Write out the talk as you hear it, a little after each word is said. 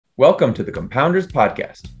Welcome to the Compounders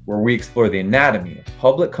Podcast, where we explore the anatomy of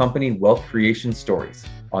public company wealth creation stories.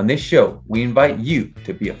 On this show, we invite you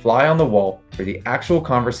to be a fly on the wall for the actual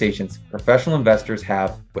conversations professional investors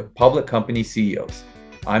have with public company CEOs.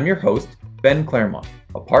 I'm your host, Ben Claremont,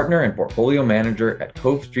 a partner and portfolio manager at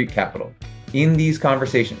Cove Street Capital. In these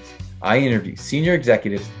conversations, I interview senior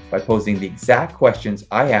executives by posing the exact questions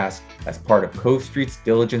I ask as part of Cove Street's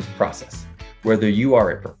diligence process. Whether you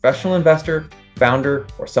are a professional investor, founder,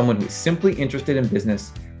 or someone who is simply interested in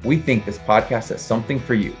business, we think this podcast has something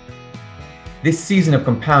for you. This season of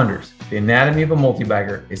Compounders, the Anatomy of a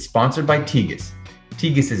Multibagger, is sponsored by Tegas.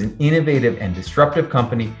 Tegas is an innovative and disruptive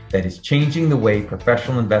company that is changing the way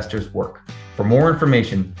professional investors work. For more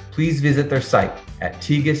information, please visit their site at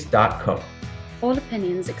tegas.co. All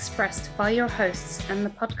opinions expressed by your hosts and the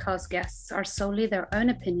podcast guests are solely their own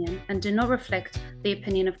opinion and do not reflect the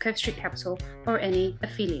opinion of Cove Street Capital or any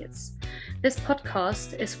affiliates. This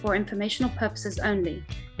podcast is for informational purposes only.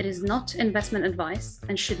 It is not investment advice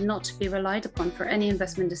and should not be relied upon for any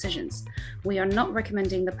investment decisions. We are not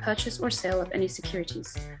recommending the purchase or sale of any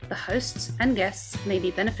securities. The hosts and guests may be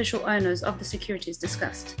beneficial owners of the securities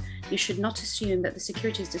discussed. You should not assume that the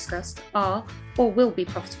securities discussed are or will be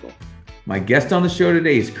profitable. My guest on the show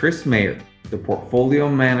today is Chris Mayer, the portfolio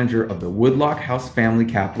manager of the Woodlock House Family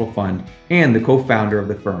Capital Fund and the co-founder of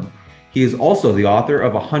the firm. He is also the author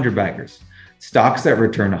of 100 Baggers, Stocks that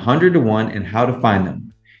Return 100 to 1 and How to Find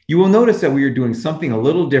Them. You will notice that we are doing something a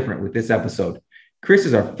little different with this episode. Chris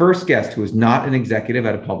is our first guest who is not an executive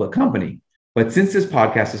at a public company. But since this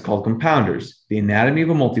podcast is called Compounders, the Anatomy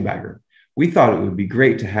of a Multibagger, we thought it would be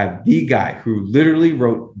great to have the guy who literally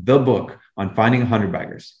wrote the book on finding 100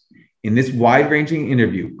 baggers. In this wide-ranging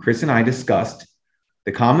interview, Chris and I discussed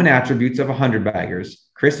the common attributes of 100 baggers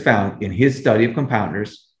Chris found in his study of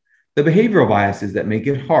compounders, the behavioral biases that make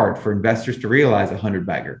it hard for investors to realize a 100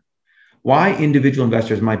 bagger, why individual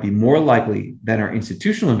investors might be more likely than our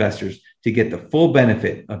institutional investors to get the full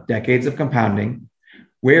benefit of decades of compounding,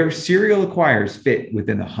 where serial acquirers fit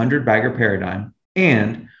within the 100 bagger paradigm,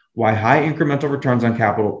 and why high incremental returns on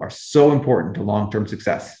capital are so important to long-term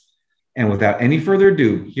success. And without any further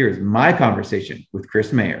ado, here is my conversation with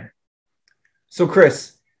Chris Mayer. So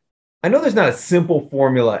Chris, I know there's not a simple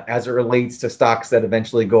formula as it relates to stocks that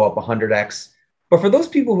eventually go up 100x, but for those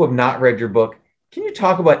people who have not read your book, can you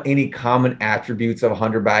talk about any common attributes of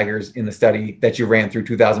 100 baggers in the study that you ran through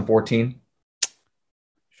 2014?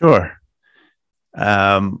 Sure.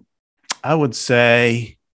 I would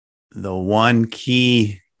say the one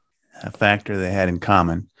key factor they had in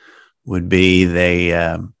common would be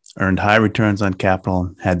they earned high returns on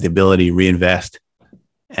capital, had the ability to reinvest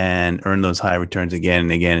and earn those high returns again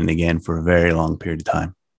and again and again for a very long period of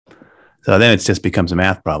time. So then it just becomes a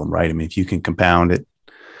math problem, right? I mean, if you can compound it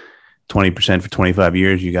 20% for 25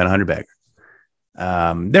 years, you got a 100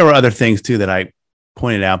 bagger. There were other things too that I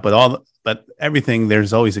pointed out, but everything,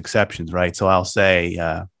 there's always exceptions, right? So I'll say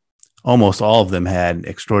almost all of them had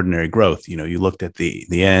extraordinary growth. You know, you looked at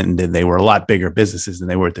the end and they were a lot bigger businesses than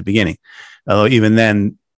they were at the beginning. Although even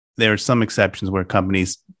then, there are some exceptions where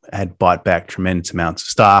companies had bought back tremendous amounts of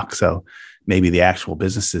stock. So maybe the actual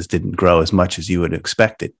businesses didn't grow as much as you would have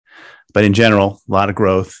expected. But in general, a lot of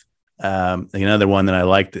growth. Another one that I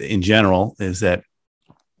liked in general is that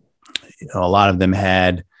a lot of them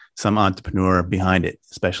had some entrepreneur behind it,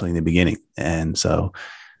 especially in the beginning. And so,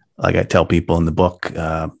 like I tell people in the book,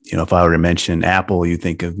 if I were to mention Apple, you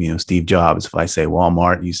think of, Steve Jobs. If I say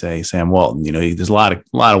Walmart, you say Sam Walton. There's a lot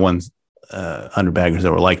of ones, 100 baggers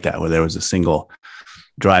that were like that, where there was a single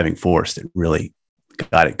driving force that really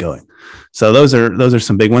got it going. So those are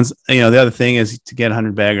some big ones. The other thing is to get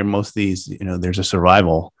 100 bagger, most of these, there's a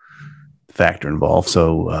survival factor involved.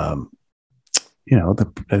 So,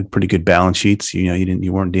 the pretty good balance sheets.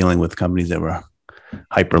 You weren't dealing with companies that were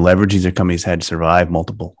hyper leveraged. These are companies had to survive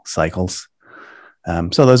multiple cycles.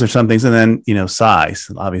 So those are some things. And then, size.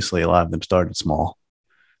 Obviously, a lot of them started small,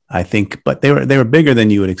 I think, but they were bigger than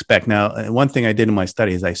you would expect. Now, one thing I did in my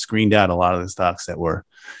study is I screened out a lot of the stocks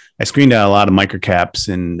I screened out a lot of microcaps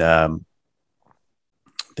and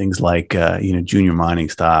things like, junior mining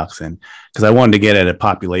stocks. And because I wanted to get at a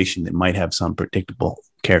population that might have some predictable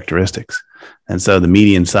characteristics. And so the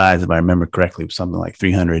median size, if I remember correctly, was something like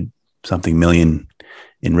 300 something million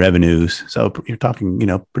in revenues. So you're talking,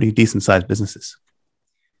 pretty decent sized businesses.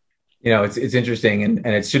 It's interesting, and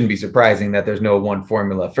it shouldn't be surprising that there's no one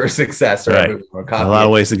formula for success, or, right. Or a lot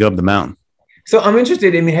of ways to go up the mountain. So I'm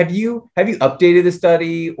interested. Have you updated the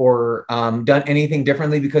study or done anything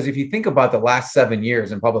differently? Because if you think about the last 7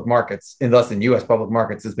 years in public markets, in U.S. public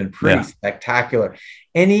markets, has been pretty spectacular.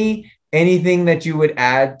 Any anything that you would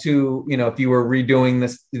add to, if you were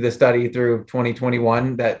redoing the study through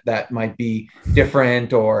 2021 that might be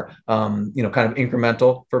different or, kind of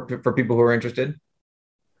incremental for people who are interested?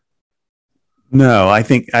 No, I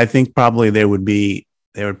think probably there would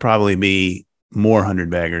probably be more 100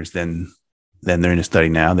 baggers than they're in a study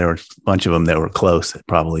now. There were a bunch of them that were close that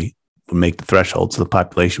probably would make the threshold. So the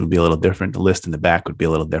population would be a little different. The list in the back would be a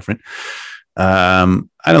little different. I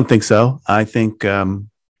don't think so. I think,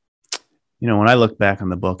 when I look back on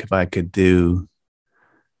the book, if I could do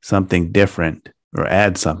something different or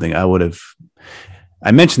add something,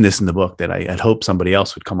 I mentioned this in the book that I'd hope somebody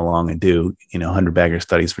else would come along and do, 100 bagger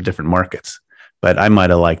studies for different markets. But I might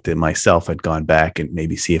have liked it myself. I'd gone back and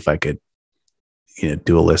maybe see if I could,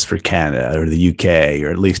 do a list for Canada or the UK,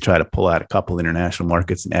 or at least try to pull out a couple international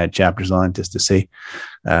markets and add chapters on just to see.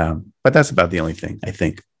 But that's about the only thing, I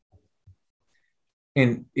think.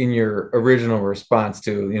 In your original response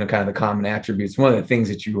to, kind of the common attributes, one of the things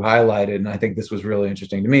that you highlighted, and I think this was really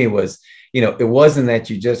interesting to me, was, it wasn't that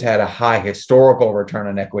you just had a high historical return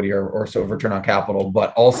on equity or sort of return on capital,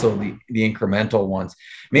 but also the incremental ones.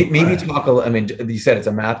 Maybe talk you said it's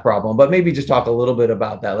a math problem, but maybe just talk a little bit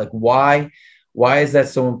about that. Like, why is that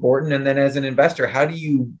so important? And then as an investor, how do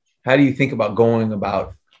you think about going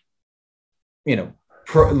about,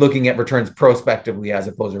 looking at returns prospectively as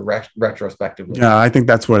opposed to retrospectively? Yeah, I think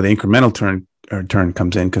that's where the incremental return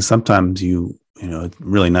comes in, because sometimes it's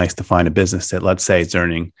really nice to find a business that, let's say, it's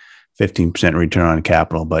earning 15% return on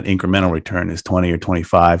capital, but incremental return is 20 or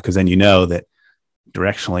 25, because then that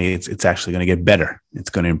directionally it's actually going to get better. It's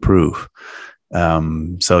going to improve.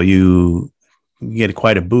 So you get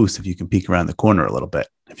quite a boost if you can peek around the corner a little bit.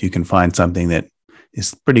 If you can find something that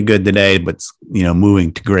is pretty good today, but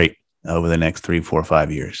moving to great over the next 3, 4,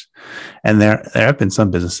 5 years. And there have been some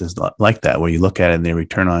businesses like that, where you look at it and their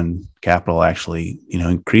return on capital actually,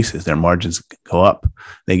 increases. Their margins go up.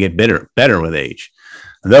 They get better with age.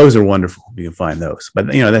 And those are wonderful if you can find those. But,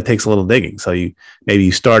 that takes a little digging. So maybe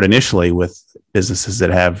you start initially with businesses that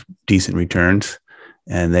have decent returns,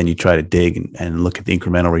 and then you try to dig and look at the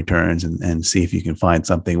incremental returns and see if you can find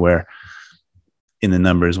something where in the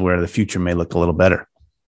numbers where the future may look a little better.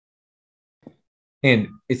 And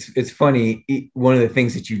it's funny, one of the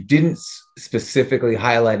things that you didn't specifically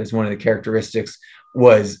highlight as one of the characteristics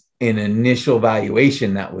was an initial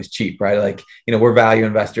valuation that was cheap, right? Like, we're value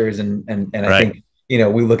investors, and I right. think,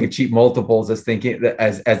 we look at cheap multiples as thinking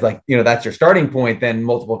as like, that's your starting point, then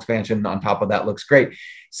multiple expansion on top of that looks great.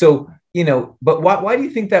 So, but why do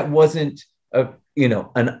you think that wasn't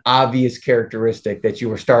an obvious characteristic, that you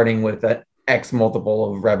were starting with that X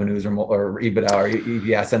multiple of revenues or EBITDA or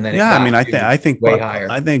EPS, and then I think way higher?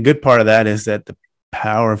 I think a good part of that is that the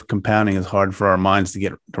power of compounding is hard for our minds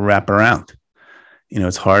to wrap around.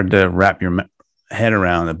 It's hard to wrap your head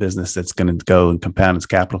around a business that's going to go and compound its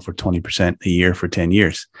capital for 20% a year for 10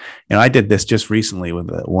 years. I did this just recently with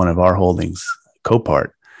one of our holdings, Copart.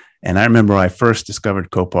 And I remember when I first discovered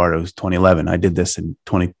Copart, it was 2011. I did this in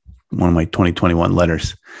one of my 2021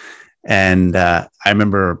 letters. And I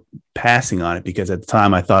remember passing on it because at the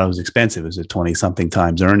time I thought it was expensive. It was at 20 something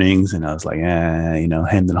times earnings. And I was like,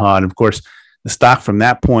 hemmed and hawed. And of course, the stock from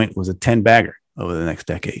that point was a 10 bagger over the next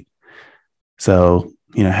decade. So,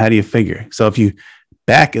 how do you figure? So if you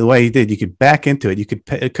back the way you did, you could back into it.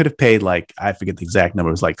 It could have paid, like, I forget the exact number.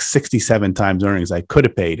 It was like 67 times earnings I could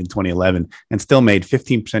have paid in 2011 and still made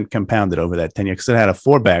 15% compounded over that 10 years, because it had a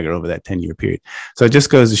 4-bagger over that 10-year period. So it just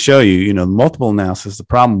goes to show you, multiple analysis, the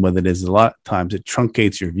problem with it is a lot of times it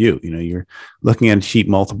truncates your view. You're looking at a cheap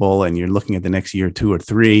multiple and you're looking at the next year, 2 or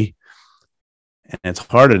 3. And it's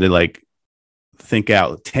harder to think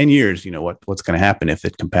out 10 years, what's going to happen if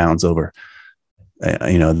it compounds over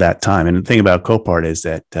that time. And the thing about Copart is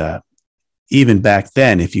that even back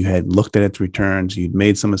then, if you had looked at its returns, you'd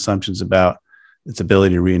made some assumptions about its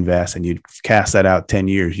ability to reinvest, and you'd cast that out 10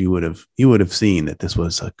 years, you would have seen that this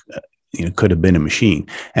was could have been a machine.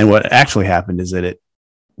 And what actually happened is that it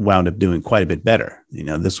wound up doing quite a bit better.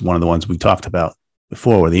 This is one of the ones we talked about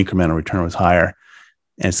before, where the incremental return was higher,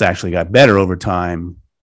 and it's actually got better over time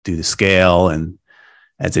due to scale and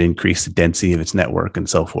as it increased the density of its network and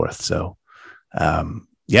so forth. So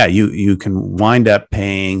you can wind up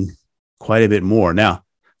paying quite a bit more. Now,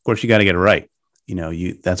 of course, you got to get it right.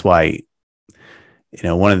 That's why,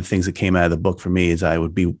 one of the things that came out of the book for me is I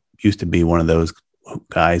used to be one of those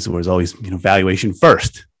guys who was always, valuation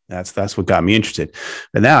first. That's what got me interested.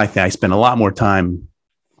 But now I think I spend a lot more time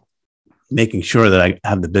making sure that I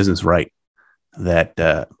have the business right.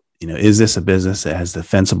 That, is this a business that has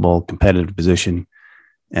defensible competitive position?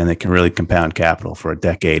 and they can really compound capital for a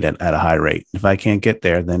decade at a high rate. If I can't get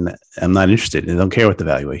there, then I'm not interested. I don't care what the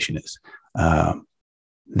valuation is.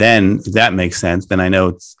 Then if that makes sense, then I know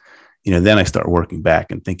it's, then I start working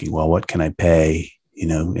back and thinking, well, what can I pay,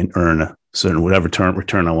 and earn a certain whatever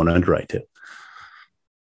return I want to underwrite to.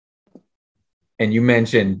 And you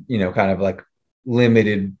mentioned, kind of like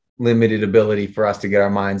limited ability for us to get our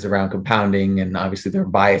minds around compounding. And obviously there are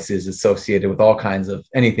biases associated with all kinds of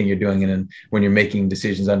anything you're doing. And when you're making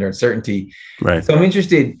decisions under uncertainty. Right. So I'm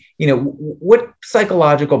interested, what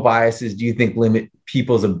psychological biases do you think limit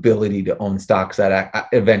people's ability to own stocks that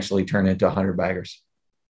eventually turn into 100 baggers?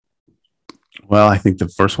 Well, I think the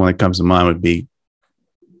first one that comes to mind would be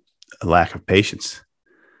a lack of patience.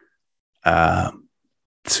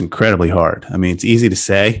 It's incredibly hard. I mean, it's easy to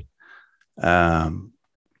say, but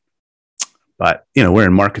we're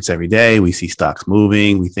in markets every day. We see stocks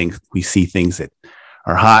moving. We see things that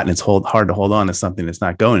are hot, and it's hard to hold on to something that's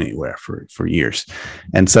not going anywhere for years.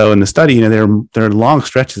 And so in the study, there are long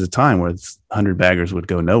stretches of time where 100 baggers would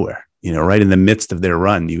go nowhere. Right in the midst of their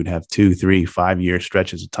run, you would have 2, 3, 5 year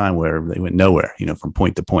stretches of time where they went nowhere. From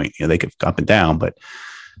point to point. They could up and down, but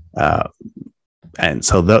and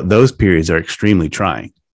so those periods are extremely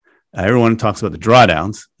trying. Everyone talks about the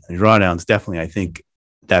drawdowns. The drawdowns, definitely, I think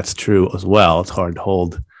that's true as well. It's hard to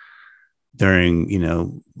hold during, a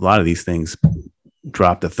lot of these things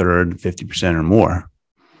dropped a third, 50% or more.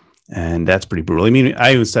 And that's pretty brutal. I mean,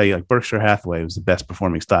 I would say like Berkshire Hathaway was the best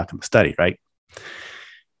performing stock in the study, right?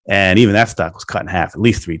 And even that stock was cut in half at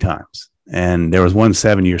least 3 times. And there was one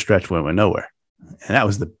 7-year stretch where it went nowhere. And that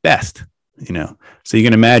was the best, So you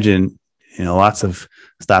can imagine, lots of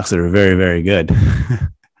stocks that are very, very good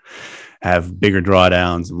have bigger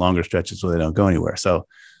drawdowns and longer stretches where they don't go anywhere. So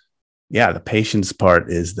yeah, the patience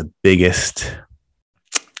part is the biggest,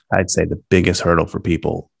 I'd say the biggest hurdle for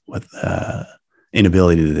people with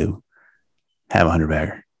inability to have a 100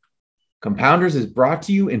 bagger. Compounders is brought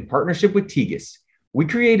to you in partnership with Tegas. We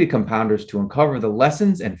created Compounders to uncover the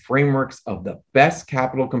lessons and frameworks of the best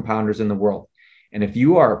capital compounders in the world. And if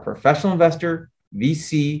you are a professional investor,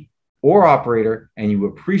 VC, or operator, and you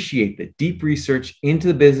appreciate the deep research into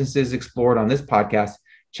the businesses explored on this podcast,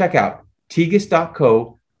 check out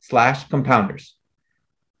tegas.co/compounders.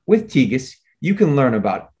 With Tegas, you can learn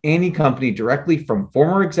about any company directly from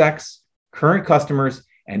former execs, current customers,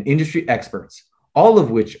 and industry experts, all of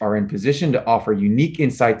which are in position to offer unique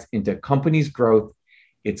insights into company's growth,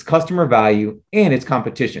 its customer value, and its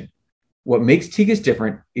competition. What makes Tegas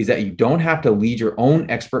different is that you don't have to lead your own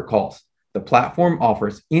expert calls. The platform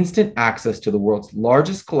offers instant access to the world's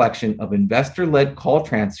largest collection of investor-led call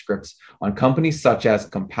transcripts on companies such as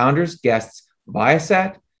Compounders Guests,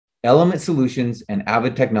 Viasat, Element Solutions, and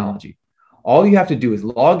Avid Technology. All you have to do is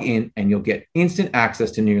log in and you'll get instant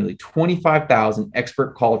access to nearly 25,000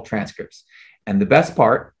 expert call transcripts. And the best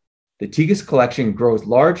part, the Tegas collection grows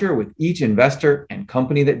larger with each investor and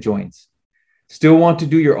company that joins. Still want to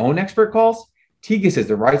do your own expert calls? Tegas is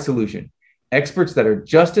the right solution. Experts that are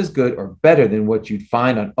just as good or better than what you'd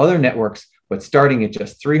find on other networks, but starting at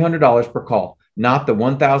just $300 per call, not the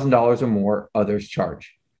 $1,000 or more others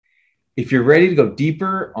charge. If you're ready to go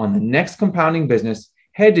deeper on the next compounding business,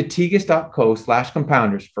 head to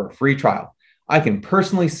tegas.co/compounders for a free trial. I can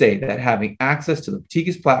personally say that having access to the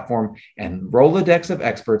Tegas platform and Rolodex of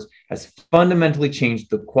experts has fundamentally changed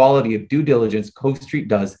the quality of due diligence Cove Street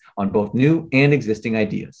does on both new and existing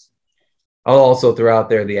ideas. I'll also throw out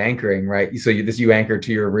there the anchoring, right? So you anchor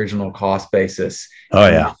to your original cost basis. Oh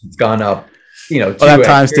yeah, it's gone up. Well,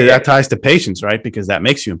 that ties to patience, right? Because that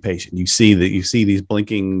makes you impatient. You see these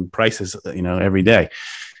blinking prices, every day.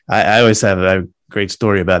 I always have a great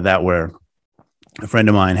story about that, where a friend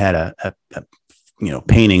of mine had a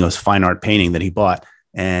painting. It was fine art painting that he bought,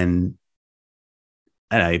 and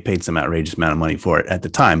he paid some outrageous amount of money for it at the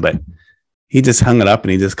time, but he just hung it up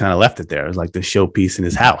and he just kind of left it there. It was like the showpiece in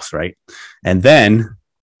his house, right? And then,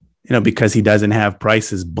 because he doesn't have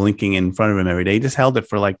prices blinking in front of him every day, he just held it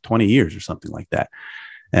for like 20 years or something like that.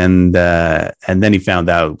 And then he found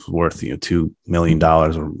out it was worth, $2 million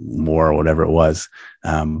or more or whatever it was.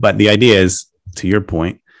 But the idea is, to your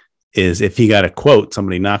point, is if he got a quote,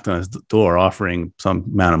 somebody knocked on his door offering some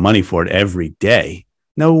amount of money for it every day,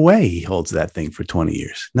 no way he holds that thing for 20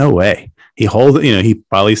 years. No way. He holds it, he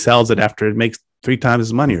probably sells it after it makes 3 times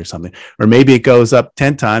his money or something. Or maybe it goes up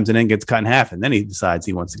 10 times and then gets cut in half, and then he decides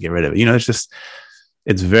he wants to get rid of it.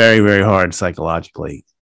 It's very, very hard psychologically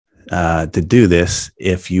to do this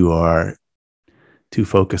if you are too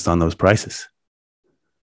focused on those prices.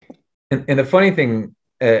 And the funny thing,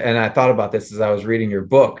 and I thought about this as I was reading your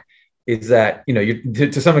book, is that,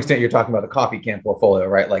 to some extent, you're talking about a coffee can portfolio,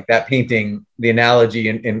 right? Like that painting, the analogy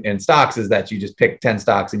in stocks is that you just pick 10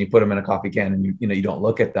 stocks and you put them in a coffee can and you don't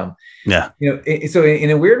look at them. Yeah. So in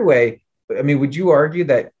a weird way, I mean, would you argue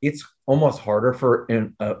that it's almost harder for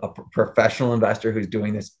a professional investor who's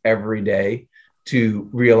doing this every day to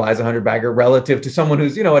realize a 100-bagger relative to someone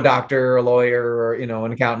who's, a doctor or a lawyer or,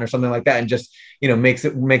 an accountant or something like that, and just,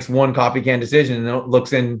 makes one coffee can decision and then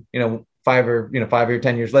looks in, 5 or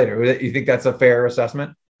 10 years later? You think that's a fair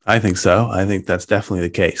assessment? I think so. I think that's definitely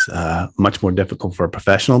the case. Much more difficult for a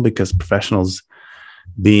professional because professionals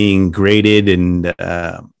being graded and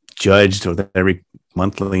judged with every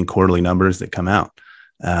monthly and quarterly numbers that come out.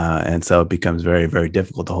 And so it becomes very, very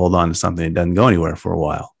difficult to hold on to something that doesn't go anywhere for a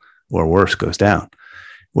while, or worse, goes down.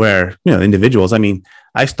 Where, individuals, I mean,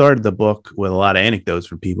 I started the book with a lot of anecdotes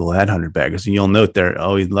from people who had 100-baggers, and you'll note there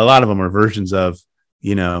always, a lot of them are versions of,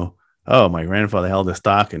 oh, my grandfather held a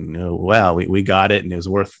stock and, wow, we got it and it was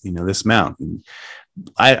worth, this amount. And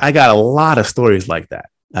I got a lot of stories like that.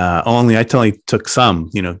 Only I totally took some,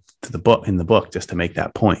 to the book just to make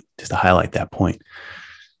that point, just to highlight that point.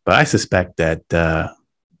 But I suspect that,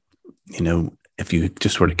 if you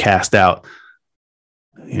just sort of cast out,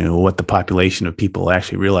 what the population of people who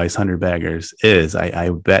actually realize 100-baggers is, I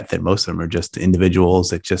bet that most of them are just individuals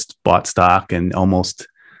that just bought stock and almost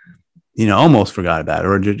forgot about it,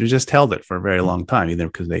 or just held it for a very long time, either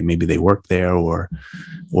because maybe they worked there or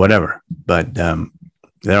whatever. But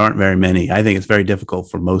there aren't very many. I think it's very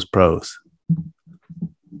difficult for most pros.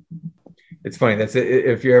 It's funny. That's it.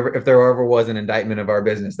 If there ever was an indictment of our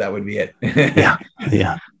business, that would be it. Yeah.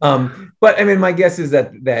 But I mean, my guess is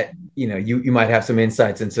that you might have some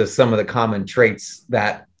insights into some of the common traits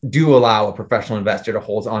that do allow a professional investor to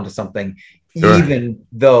hold on to something, sure, even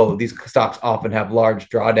though these stocks often have large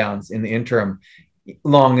drawdowns in the interim,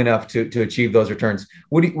 long enough to achieve those returns.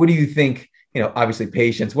 What do you think? Obviously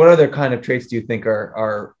patience. What other kind of traits do you think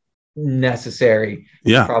are necessary?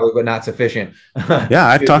 Yeah, probably, but not sufficient. Yeah,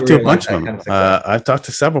 I've talked to a bunch of them. I've talked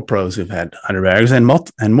to several pros who've had 100-baggers and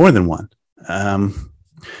more than one.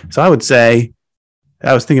 So I would say,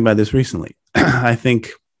 I was thinking about this recently. I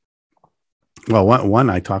think, one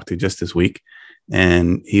I talked to just this week,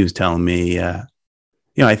 and he was telling me,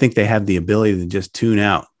 I think they have the ability to just tune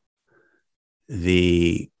out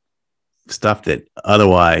the stuff that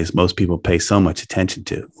otherwise most people pay so much attention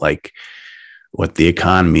to, like what the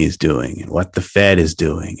economy is doing and what the Fed is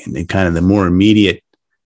doing, and kind of the more immediate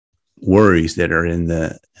worries that are in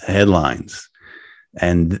the headlines.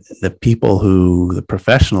 And the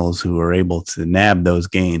professionals who are able to nab those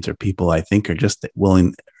gains are people I think are just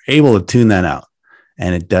able to tune that out,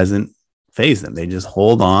 and it doesn't faze them. They just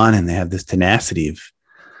hold on, and they have this tenacity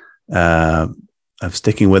of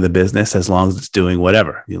sticking with a business as long as it's doing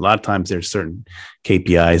whatever. A lot of times there's certain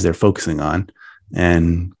KPIs they're focusing on,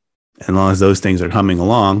 and as long as those things are humming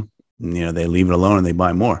along, they leave it alone and they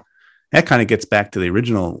buy more. That kind of gets back to the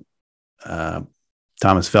original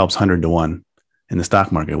Thomas Phelps 100-to-1 in the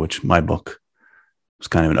stock market, which my book was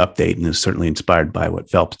kind of an update and is certainly inspired by what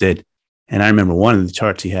Phelps did. And I remember one of the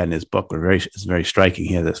charts he had in his book was very striking.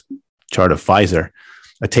 He had this chart of Pfizer,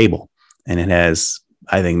 a table, and it has,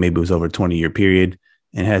 I think maybe it was over a 20-year period,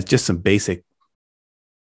 and it has just some basic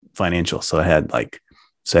financials. So it had like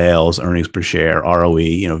sales, earnings per share,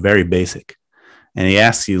 ROE, very basic. And he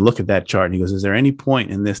asks you, look at that chart, and he goes, is there any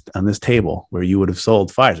point on this table where you would have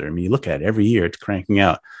sold Pfizer? I mean, you look at it every year, it's cranking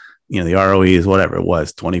out, the ROE is whatever it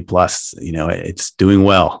was, 20 plus, it's doing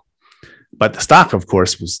well. But the stock, of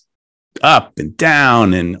course, was up and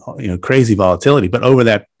down and, crazy volatility. But over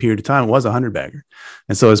that period of time, it was a 100-bagger.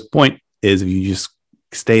 And so his point is, if you just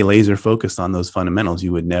stay laser focused on those fundamentals,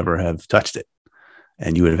 you would never have touched it,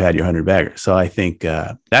 and you would have had your 100-bagger. So I think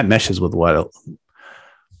that meshes with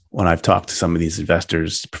when I've talked to some of these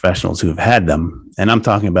investors, professionals who have had them, and I'm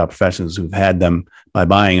talking about professionals who've had them by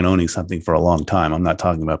buying and owning something for a long time. I'm not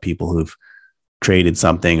talking about people who've traded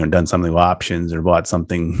something or done something with options or bought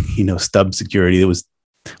something, stub security. It was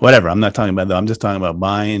whatever. I'm not talking about that. I'm just talking about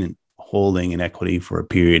buying and holding an equity for a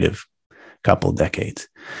period of a couple of decades.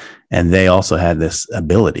 And they also had this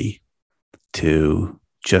ability to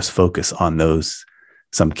just focus on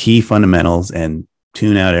some key fundamentals and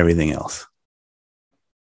tune out everything else.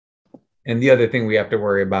 And the other thing we have to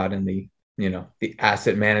worry about in the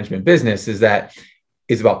asset management business is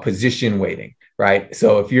about position weighting, right?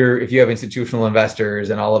 So if you have institutional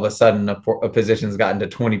investors and all of a sudden a position's gotten to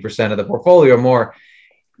 20% of the portfolio or more,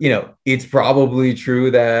 it's probably true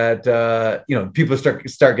that, people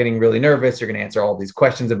start getting really nervous. You're going to answer all these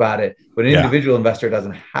questions about it. But an individual investor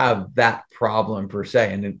doesn't have that problem per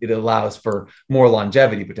se. And it allows for more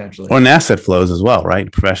longevity potentially. Or in asset flows as well, right?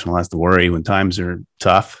 The professional has to worry when times are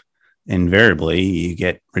tough. Invariably, you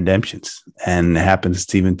get redemptions. And it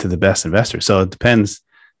happens even to the best investors. So it depends,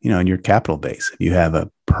 on your capital base. If you have a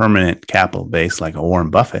permanent capital base like a Warren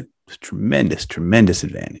Buffett, it's a tremendous, tremendous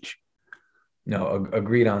advantage. No,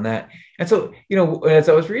 agreed on that. And so, as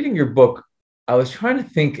I was reading your book, I was trying to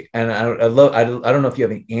think, and I don't know if you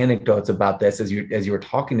have any anecdotes about this as you were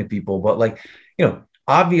talking to people, but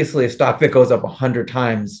obviously a stock that goes up 100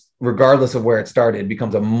 times, regardless of where it started,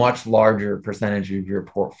 becomes a much larger percentage of your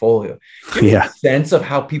portfolio. Do you have a sense of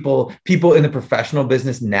how people in the professional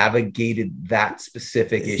business navigated that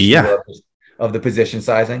specific issue of the position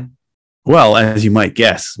sizing? Well, as you might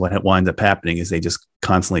guess, what winds up happening is they just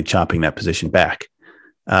constantly chopping that position back.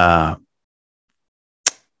 I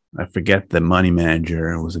forget the money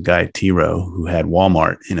manager. It was a guy at T. Rowe who had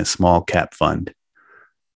Walmart in a small cap fund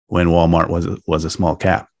when Walmart was a small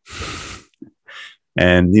cap.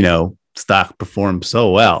 And, stock performed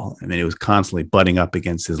so well. I mean, it was constantly butting up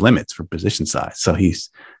against his limits for position size. So he's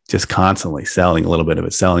just constantly selling a little bit of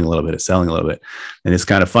it, selling a little bit, selling a little bit. And it's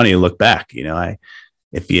kind of funny to look back,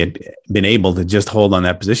 if he had been able to just hold on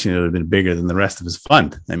that position, it would have been bigger than the rest of his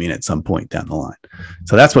fund. I mean, at some point down the line.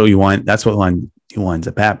 So that's what we want. That's what winds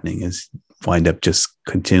up happening is wind up just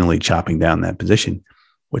continually chopping down that position,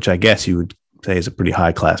 which I guess you would say is a pretty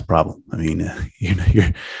high class problem. I mean,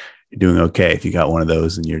 you're doing okay if you got one of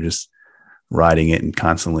those and you're just riding it and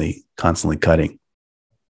constantly cutting.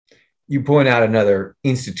 You point out another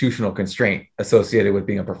institutional constraint associated with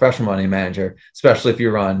being a professional money manager, especially if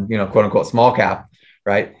you run, quote unquote, small cap,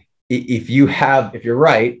 right? If you're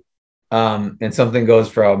right, and something goes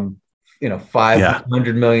from,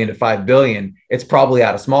 500 million to 5 billion, it's probably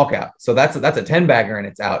out of small cap. So that's a 10 bagger and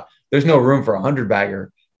it's out. There's no room for a 100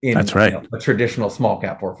 bagger in that's right. A traditional small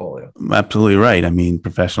cap portfolio. Absolutely right. I mean,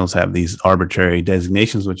 professionals have these arbitrary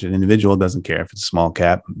designations, which an individual doesn't care if it's a small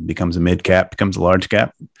cap, becomes a mid cap, becomes a large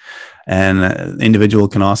cap. And an individual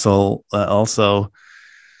can also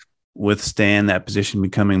withstand that position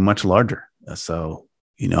becoming much larger. So,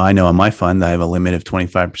 I know in my fund, I have a limit of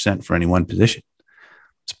 25% for any one position.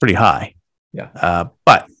 It's pretty high. Yeah.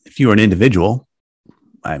 But if you were an individual,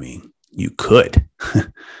 I mean, you could,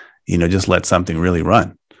 just let something really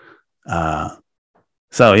run.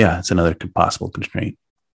 So yeah, it's another possible constraint.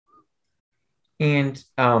 And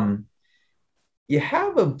you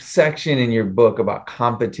have a section in your book about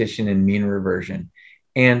competition and mean reversion.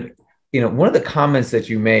 And, one of the comments that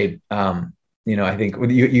you made, I think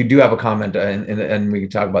you do have a comment and we can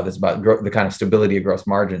talk about this about the kind of stability of gross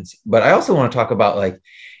margins. But I also want to talk about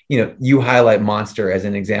you highlight Monster as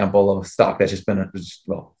an example of a stock that's just been,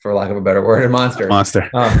 for lack of a better word, a monster. It's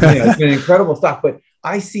been an incredible stock. But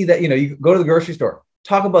I see that, you go to the grocery store,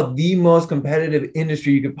 talk about the most competitive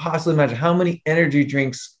industry you could possibly imagine. How many energy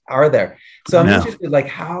drinks are there? So I'm interested,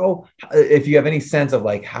 how, if you have any sense of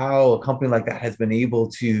how a company like that has been able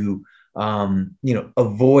to,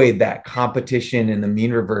 avoid that competition and the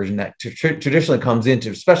mean reversion that traditionally comes into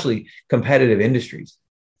especially competitive industries.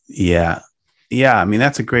 Yeah. I mean,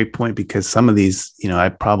 that's a great point because some of these, I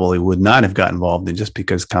probably would not have got involved in just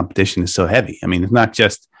because competition is so heavy. I mean, it's not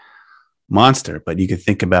just Monster, but you could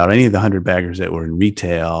think about any of the 100 baggers that were in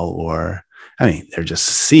retail they're just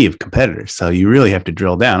a sea of competitors. So you really have to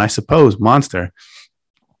drill down. I suppose Monster,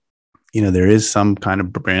 there is some kind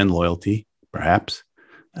of brand loyalty, perhaps.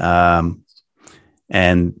 And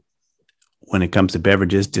when it comes to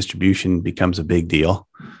beverages, distribution becomes a big deal.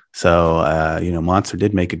 So, Monster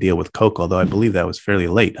did make a deal with Coke, although I believe that was fairly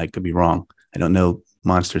late. I could be wrong. I don't know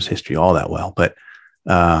Monster's history all that well, but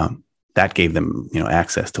that gave them,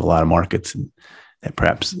 access to a lot of markets that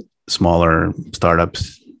perhaps smaller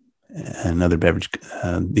startups and other beverage,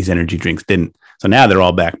 these energy drinks didn't. So now they're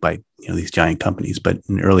all backed by, these giant companies, but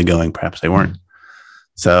in early going, perhaps they weren't.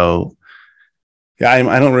 So yeah,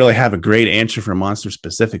 I don't really have a great answer for Monster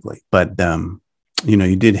specifically, but,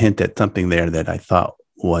 you did hint at something there that I thought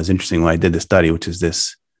was interesting when I did the study, which is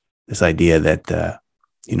this idea that,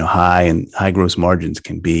 high gross margins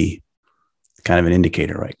can be kind of an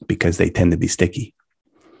indicator, right? Because they tend to be sticky.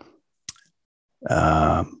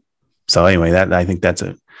 So anyway, I think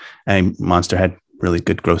Monster had really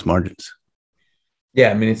good gross margins.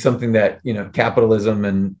 Yeah, I mean, it's something that capitalism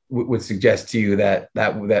and would suggest to you that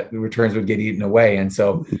the returns would get eaten away, and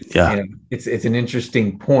so it's an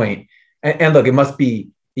interesting point. And look, it must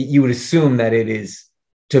be. You would assume that it is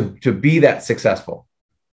to be that successful,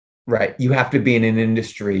 right? You have to be in an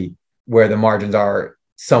industry where the margins are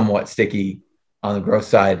somewhat sticky on the growth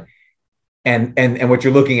side. And what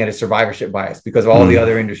you're looking at is survivorship bias, because all the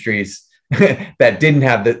other industries that didn't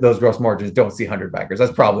have those gross margins don't see 100 baggers.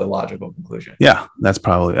 That's probably a logical conclusion. Yeah, that's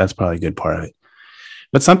probably a good part of it.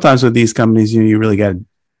 But sometimes with these companies, you really got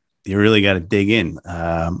to dig in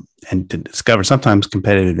and to discover. Sometimes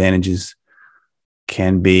competitive advantages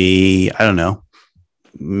can be, I don't know,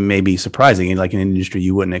 maybe surprising in like an industry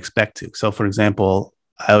you wouldn't expect to. So, for example,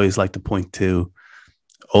 I always like to point to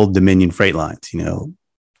Old Dominion freight lines.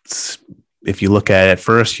 If you look at it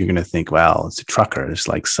first, you're going to think, wow, it's a trucker. There's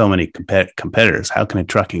like so many competitors. How can a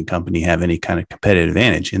trucking company have any kind of competitive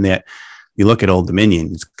advantage? And that you look at Old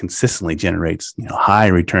Dominion, it consistently generates high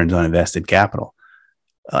returns on invested capital,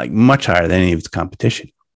 like much higher than any of its competition.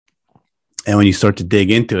 And when you start to dig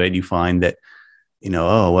into it, you find that,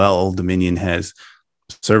 Old Dominion has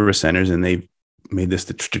service centers, and they've made this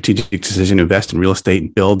strategic decision to invest in real estate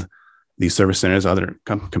and build these service centers. Other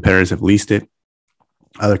competitors have leased it.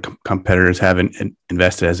 Other competitors haven't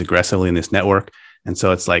invested as aggressively in this network. And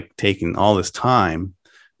so it's like taking all this time,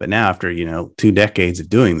 but now after, 2 decades of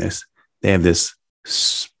doing this, they have this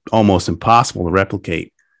almost impossible to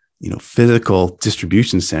replicate, physical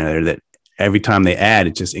distribution center that every time they add,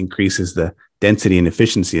 it just increases the density and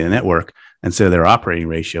efficiency of the network. And so their operating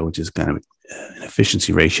ratio, which is kind of an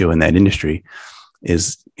efficiency ratio in that industry,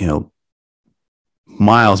 is,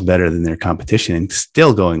 miles better than their competition, and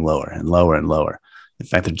still going lower and lower and lower. In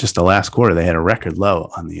fact, just the last quarter, they had a record low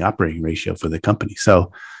on the operating ratio for the company.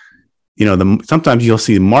 So, sometimes you'll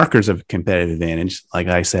see markers of competitive advantage. Like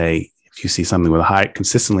I say, if you see something with a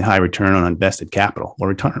consistently high return on invested capital,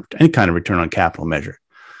 or any kind of return on capital measure,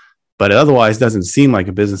 but it otherwise doesn't seem like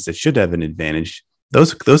a business that should have an advantage,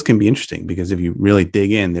 those can be interesting, because if you really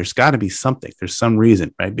dig in, there's got to be something. There's some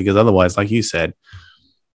reason, right? Because otherwise, like you said,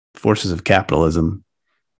 forces of capitalism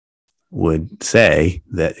would say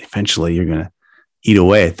that eventually you're going to eat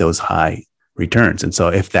away at those high returns. And so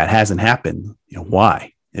if that hasn't happened,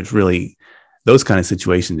 why? It's really those kind of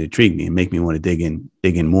situations that intrigue me and make me want to dig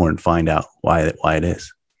in more and find out why it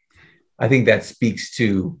is. I think that speaks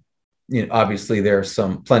to, obviously there are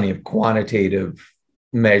plenty of quantitative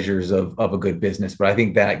measures of a good business, but I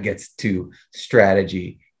think that gets to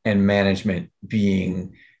strategy and management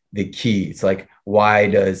being the key. It's like, why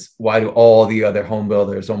do all the other home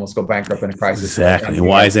builders almost go bankrupt in a crisis? Exactly. And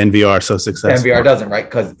why is NVR so successful? NVR doesn't, right?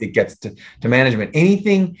 Because it gets to management.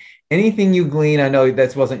 Anything you glean, I know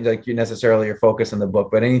that wasn't like necessarily your focus in the book,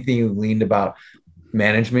 but anything you gleaned about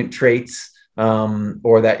management traits,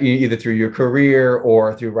 or that either through your career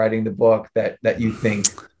or through writing the book that you think,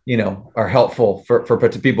 are helpful for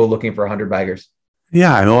people looking for 100 baggers?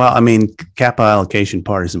 Yeah. Well, I mean, capital allocation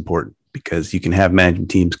part is important, because you can have management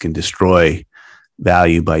teams can destroy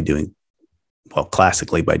value by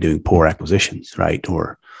classically by doing poor acquisitions, right?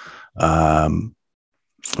 Or doing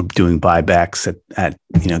buybacks at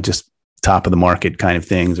just top of the market kind of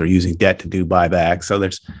things, or using debt to do buybacks. So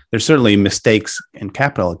there's certainly mistakes in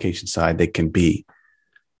capital allocation side that can be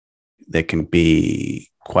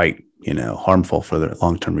quite, harmful for the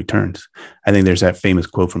long-term returns. I think there's that famous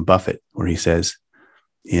quote from Buffett where he says,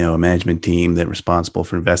 a management team that's responsible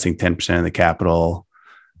for investing 10% of the capital,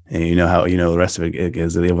 and the rest of it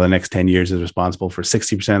is over the next 10 years is responsible for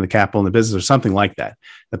 60% of the capital in the business, or something like that.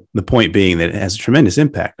 The point being that it has a tremendous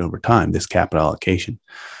impact over time, this capital allocation.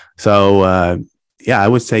 So, I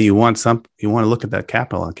would say you want to look at that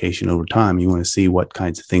capital allocation over time. You want to see what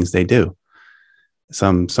kinds of things they do.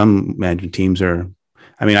 Some management teams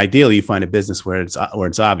ideally you find a business where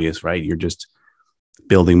it's obvious, right? You're just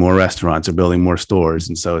building more restaurants or building more stores.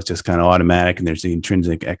 And so it's just kind of automatic, and there's the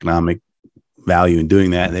intrinsic economic value in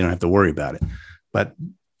doing that, and they don't have to worry about it. But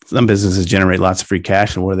some businesses generate lots of free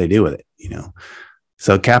cash, and what do they do with it?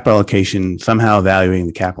 So capital allocation, somehow evaluating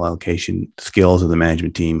the capital allocation skills of the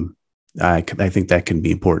management team, I think that can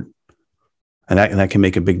be important. And that can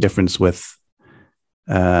make a big difference with,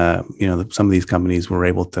 some of these companies were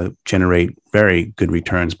able to generate very good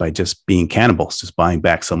returns by just being cannibals, just buying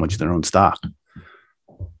back so much of their own stock.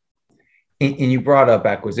 And you brought up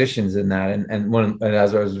acquisitions in that. And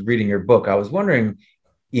as I was reading your book, I was wondering,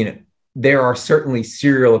 there are certainly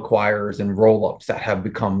serial acquirers and roll-ups that have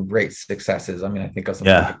become great successes. I mean, I think of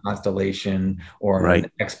something like Constellation or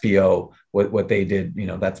an XPO, what they did,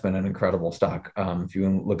 that's been an incredible stock. If you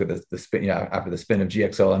look at the spin, after the spin of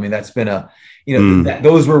GXO, I mean, that's been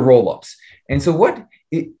those were roll-ups. And so what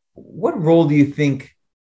role do you think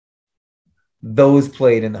those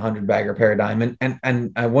played in the 100 bagger paradigm?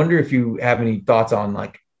 And I wonder if you have any thoughts on,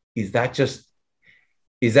 like, is that just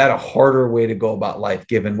is that a harder way to go about life,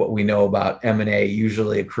 given what we know about M&A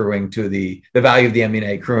usually accruing to the value of the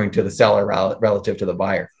M&A accruing to the seller relative to the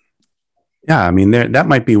buyer? Yeah, I mean, that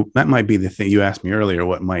might be the thing you asked me earlier.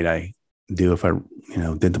 What might I do if I,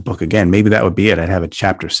 did the book again? Maybe that would be it. I'd have a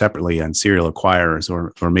chapter separately on serial acquirers,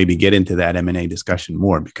 or maybe get into that M&A discussion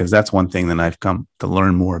more, because that's one thing that I've come to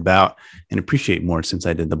learn more about and appreciate more since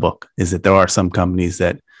I did the book, is that there are some companies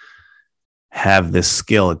that have this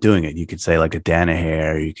skill at doing it. You could say like a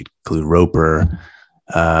Danaher, you could include Roper,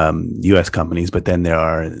 U.S. companies, but then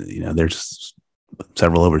there's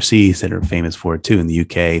several overseas that are famous for it too. In the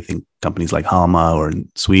UK, I think companies like Halma, or in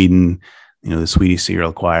Sweden, the Swedish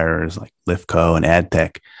serial acquirers like Lifco and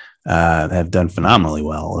AdTech have done phenomenally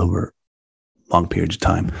well over long periods of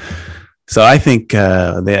time. So I think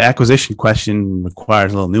the acquisition question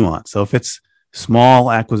requires a little nuance. So if it's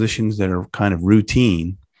small acquisitions that are kind of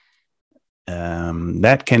routine,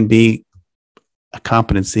 that can be a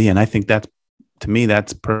competency. And I think to me,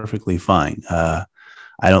 that's perfectly fine. I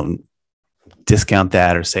don't discount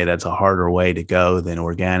that or say that's a harder way to go than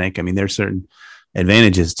organic. I mean, there's certain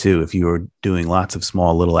advantages too. If you are doing lots of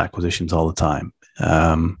small little acquisitions all the time,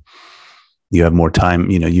 you have more time,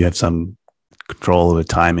 you have some control of the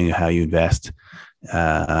timing of how you invest.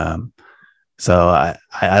 So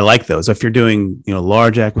I like those. If you're doing,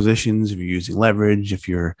 large acquisitions, if you're using leverage,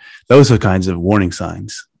 those are kinds of warning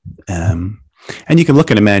signs. And you can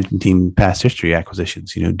look at a management team past history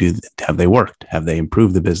acquisitions. Have they worked? Have they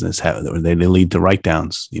improved the business? Or they lead to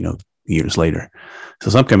write-downs, years later. So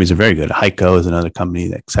some companies are very good. Heiko is another company,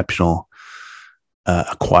 the exceptional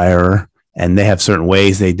acquirer, and they have certain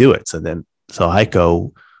ways they do it. So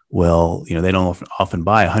Heiko will, they don't often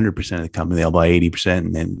buy 100% of the company. They'll buy 80%,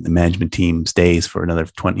 and then the management team stays for another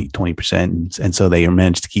 20%. And so they are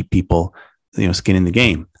managed to keep people, skin in the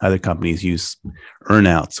game. Other companies use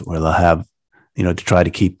earnouts, where they'll have, to try to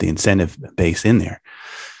keep the incentive base in there.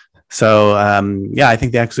 So, I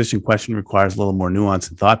think the acquisition question requires a little more nuance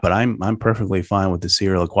and thought, but I'm perfectly fine with the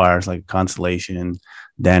serial acquirers like Constellation,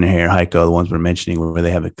 Danaher, Heiko, the ones we're mentioning, where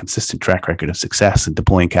they have a consistent track record of success in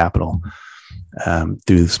deploying capital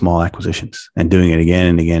through small acquisitions and doing it again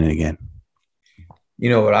and again and again.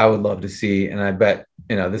 What I would love to see, and I bet,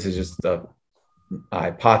 this is just a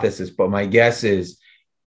hypothesis, but my guess is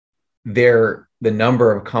the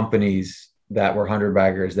number of companies that were 100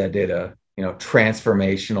 baggers that did a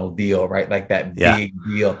transformational deal, right? Like that big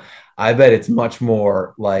deal. I bet it's much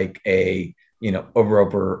more like a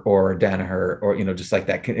Roper or a Danaher, or just like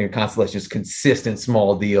that Constellation, just consistent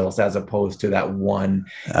small deals, as opposed to that one.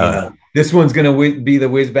 This one's going to be the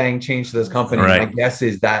whiz bang change to this company. Right. My guess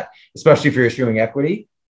is that, especially if you're issuing equity,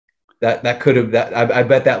 that could have that. I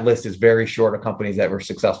bet that list is very short of companies that were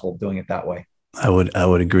successful doing it that way. I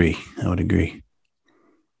would agree.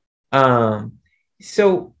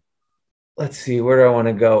 So let's see, where do I want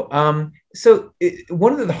to go?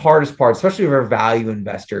 One of the hardest parts, especially for value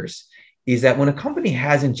investors, is that when a company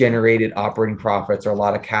hasn't generated operating profits or a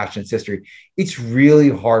lot of cash in its history, it's really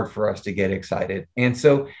hard for us to get excited. And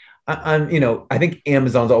so I think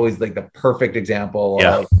Amazon's always like the perfect example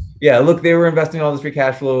of, look, they were investing all this free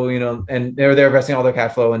cash flow, and they're investing all their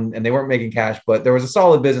cash flow, and they weren't making cash, but there was a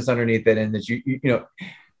solid business underneath it. And that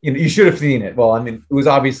you should have seen it. Well, I mean, it was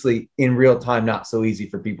obviously in real time not so easy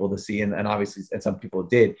for people to see, and obviously, and some people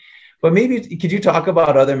did. But maybe could you talk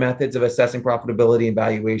about other methods of assessing profitability and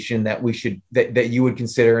valuation that that you would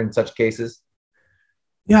consider in such cases?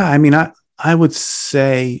 Yeah, I mean, I would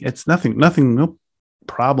say it's nothing, no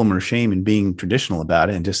problem or shame in being traditional about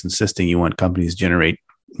it and just insisting you want companies to generate,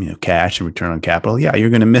 cash and return on capital. Yeah, you're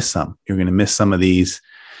going to miss some. You're going to miss some of these,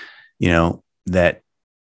 that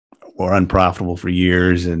were unprofitable for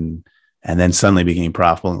years and then suddenly became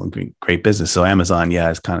profitable and great business. So Amazon,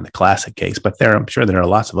 is kind of the classic case, but I'm sure there are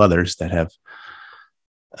lots of others that have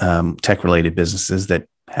tech-related businesses that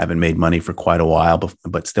haven't made money for quite a while,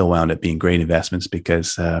 but still wound up being great investments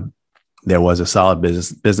because there was a solid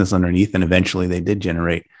business underneath, and eventually they did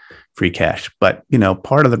generate free cash. But,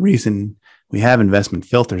 part of the reason we have investment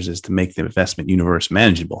filters is to make the investment universe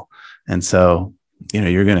manageable. And so,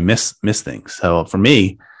 you're going to miss things. So for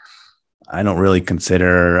me, I don't really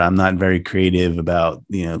I'm not very creative about,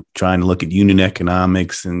 trying to look at unit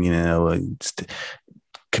economics and, just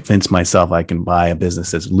convince myself I can buy a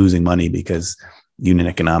business that's losing money because unit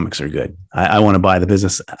economics are good. I want to buy the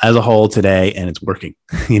business as a whole today and it's working,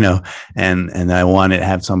 and I want it to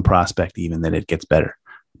have some prospect even that it gets better.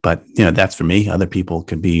 But, that's for me. Other people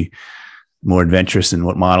could be more adventurous in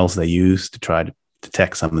what models they use to try to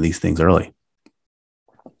detect some of these things early.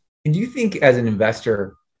 And do you think as an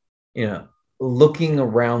investor, looking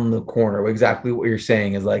around the corner, exactly what you're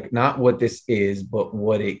saying is like not what this is, but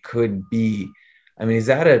what it could be. I mean, is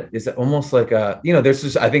it almost like there's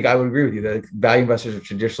just, I think I would agree with you that value investors are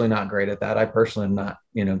traditionally not great at that. I personally am not,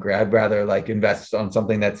 great. I'd rather like invest on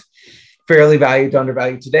something that's fairly valued to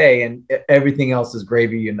undervalued today, and everything else is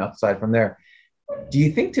gravy and upside from there. Do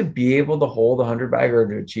you think to be able to hold a 100-bagger or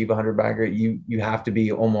to achieve a 100-bagger, you have to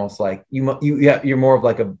be almost like you're more of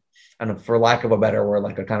like a, I don't know, for lack of a better word,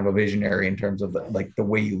 like a kind of a visionary in terms of like the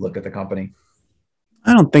way you look at the company?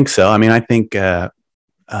 I don't think so. I mean, I think,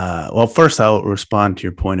 well, first I'll respond to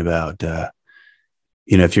your point about,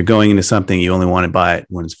 if you're going into something, you only want to buy it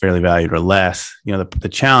when it's fairly valued or less. The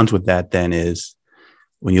challenge with that then is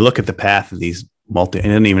when you look at the path of these it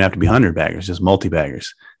doesn't even have to be 100-baggers, just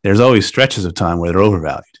multi-baggers. There's always stretches of time where they're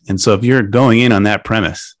overvalued. And so if you're going in on that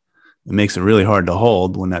premise, it makes it really hard to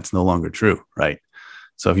hold when that's no longer true, right?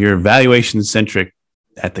 So if you're valuation centric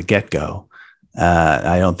at the get-go,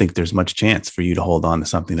 I don't think there's much chance for you to hold on to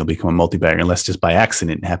something that'll become a multi-bagger unless just by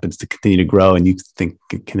accident it happens to continue to grow and you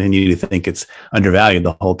continue to think it's undervalued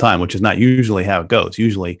the whole time, which is not usually how it goes.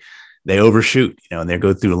 Usually they overshoot, and they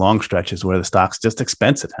go through long stretches where the stock's just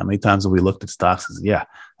expensive. How many times have we looked at stocks as, yeah,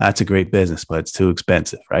 that's a great business, but it's too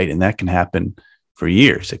expensive, right? And that can happen for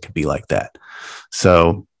years. It could be like that.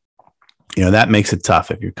 So, that makes it tough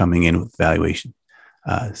if you're coming in with valuation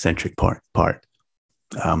centric part.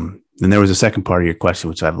 Then there was a second part of your question,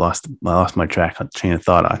 which I lost my train of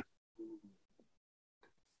thought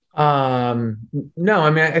on. No, I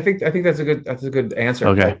mean, I think that's a good answer.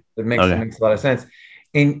 Okay. It makes a lot of sense.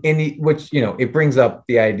 Which, it brings up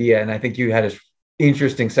the idea. And I think you had an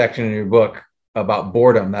interesting section in your book about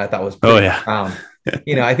boredom that I thought was pretty profound.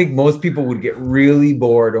 I think most people would get really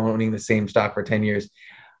bored owning the same stock for 10 years.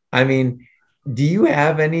 I mean, do you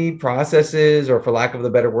have any processes, or for lack of a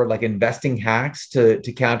better word, like investing hacks to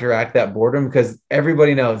counteract that boredom? Because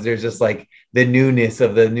everybody knows there's just like the newness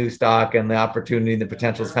of the new stock and the opportunity and the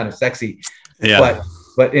potential is kind of sexy. Yeah.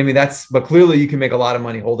 But I mean, but clearly you can make a lot of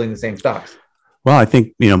money holding the same stocks. Well, I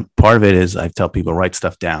think, part of it is I tell people write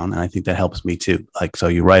stuff down, and I think that helps me too. Like, so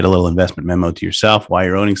you write a little investment memo to yourself while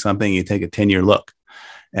you're owning something, you take a 10-year look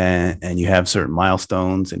and you have certain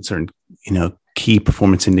milestones and certain, key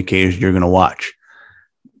performance indicators you're going to watch.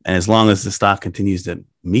 And as long as the stock continues to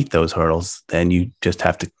meet those hurdles, then you just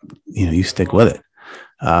have to, you stick with it.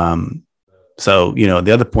 So,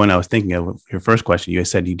 the other point I was thinking of, your first question, you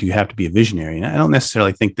said, do you have to be a visionary? And I don't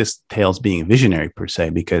necessarily think this entails being a visionary per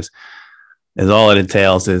se, because as all it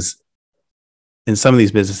entails is, in some of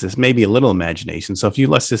these businesses, maybe a little imagination. So if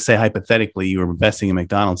let's just say hypothetically, you were investing in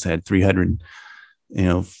McDonald's, had 300,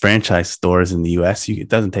 franchise stores in the US, it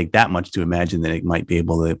doesn't take that much to imagine that it might be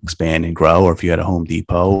able to expand and grow. Or if you had a Home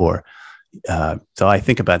Depot, or so I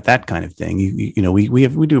think about that kind of thing.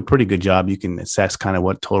 We do a pretty good job. You can assess kind of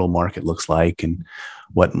what total market looks like and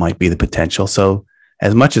what might be the potential. So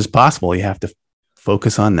as much as possible, you have to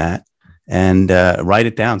focus on that and write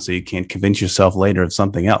it down so you can't convince yourself later of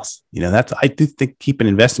something else. I do think keep an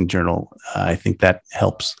investing journal. I think that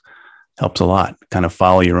helps a lot. Kind of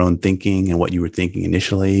follow your own thinking and what you were thinking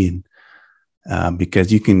initially, and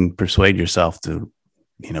because you can persuade yourself to,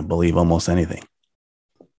 believe almost anything.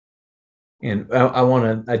 And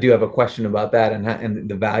I do have a question about that and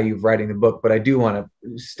the value of writing the book, but I do want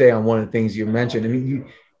to stay on one of the things you mentioned. I mean,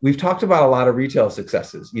 we've talked about a lot of retail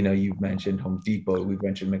successes. You've mentioned Home Depot, we've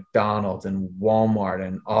mentioned McDonald's and Walmart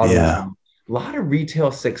and auto. Yeah. A lot of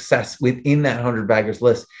retail success within that 100-baggers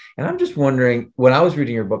list. And I'm just wondering, when I was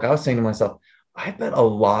reading your book, I was saying to myself, I bet a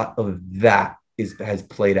lot of that has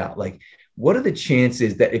played out. Like, what are the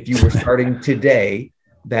chances that if you were starting today,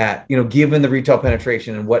 that, given the retail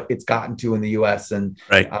penetration and what it's gotten to in the US, and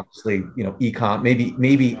obviously, e-com, maybe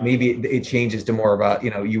it changes to more about,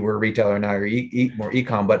 you were a retailer, now you're more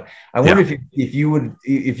e-com, but I wonder if you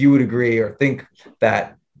would agree or think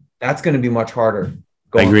that that's going to be much harder.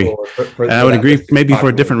 I agree. And I would agree, maybe for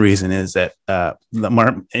a different reason, is that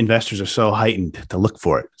the investors are so heightened to look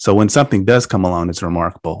for it. So when something does come along that's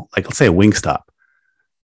remarkable, like let's say a Wingstop,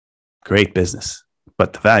 great business,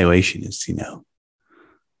 but the valuation is,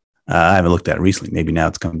 I haven't looked at it recently. Maybe now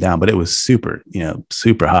it's come down, but it was super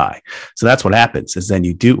high. So that's what happens is then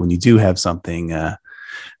when you do have something that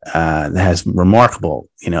has remarkable,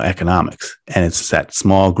 economics, and it's that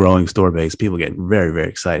small growing store base, people get very, very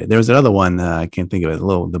excited. There was another one, I can't think of it,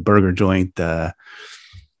 the burger joint, that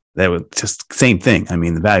was just same thing. I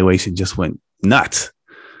mean, the valuation just went nuts.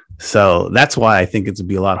 So that's why I think it's going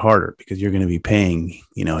to be a lot harder, because you're going to be paying,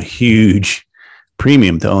 a huge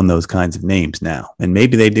premium to own those kinds of names now. And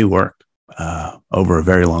maybe they do work over a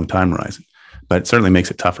very long time horizon, but it certainly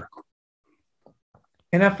makes it tougher.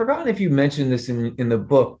 And I've forgotten if you mentioned this in the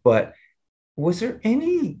book, but was there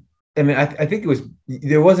any, I mean, I think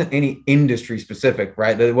there wasn't any industry specific,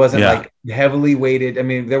 right? There wasn't Yeah. like heavily weighted. I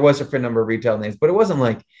mean, there was a fair number of retail names, but it wasn't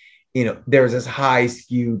like, there was this high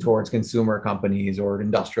skew towards consumer companies or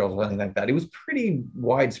industrials or something like that. It was pretty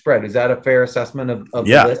widespread. Is that a fair assessment of the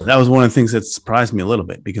Yeah, list? that was one of the things that surprised me a little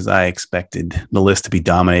bit because I expected the list to be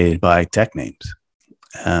dominated by tech names,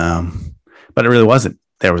 but it really wasn't.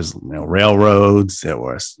 There was railroads, there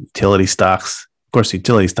was utility stocks. Of course,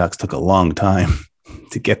 utility stocks took a long time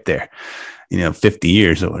to get there, 50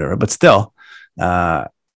 years or whatever. But still,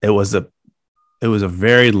 it was a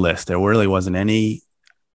varied list. There really wasn't any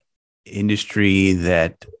industry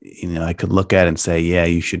that I could look at and say, yeah,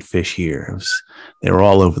 you should fish here. They were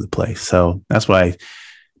all over the place. So that's why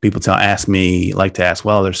people like to ask,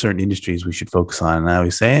 well, there's certain industries we should focus on. And I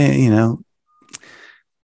always say,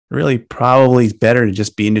 really probably better to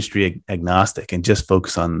just be industry agnostic and just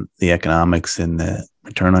focus on the economics and the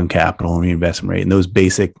return on capital and reinvestment rate and those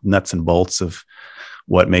basic nuts and bolts of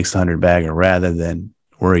what makes the 100-bagger rather than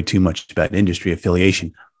worry too much about industry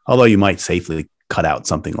affiliation. Although you might safely cut out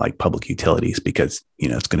something like public utilities because,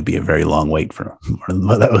 it's going to be a very long wait for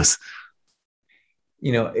one of those.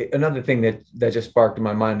 Another thing that just sparked in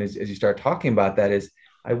my mind as you start talking about that is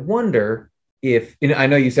I wonder if, I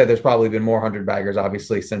know you said there's probably been more 100-baggers,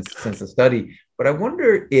 obviously, since the study, but I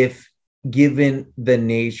wonder if, given the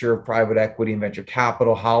nature of private equity and venture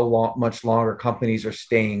capital, how much longer companies are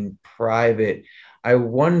staying private, I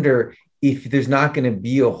wonder if there's not going to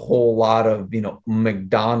be a whole lot of,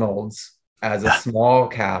 McDonald's as a small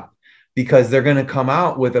cap, because they're going to come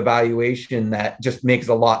out with a valuation that just makes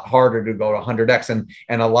it a lot harder to go to 100x.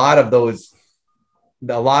 And a lot of the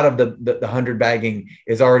 100 bagging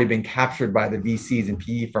has already been captured by the VCs and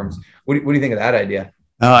PE firms. What do you think of that idea?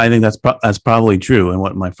 I think that's probably true. And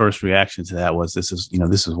what my first reaction to that was, this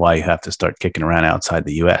is why you have to start kicking around outside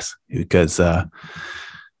the US because, I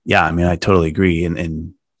totally agree.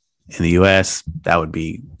 In the US, that would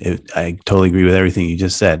be, I totally agree with everything you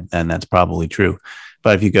just said. And that's probably true.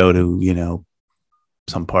 But if you go to,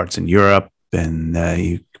 some parts in Europe, then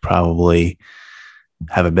you probably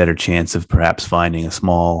have a better chance of perhaps finding a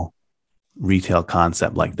small retail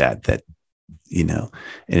concept like that, in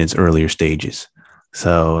its earlier stages.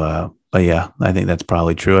 So, but yeah, I think that's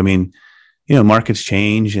probably true. I mean, markets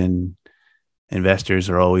change and investors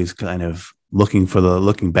are always kind of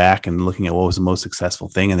looking back and looking at what was the most successful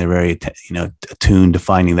thing. And they're very, attuned to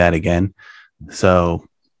finding that again. So,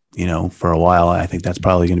 for a while, I think that's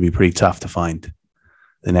probably going to be pretty tough to find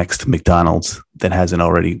the next McDonald's that hasn't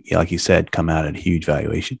already, like you said, come out at a huge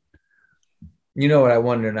valuation. What I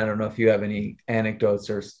wonder, and I don't know if you have any anecdotes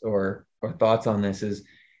or thoughts on this, is,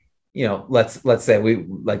 let's say we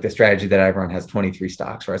like the strategy that everyone has 23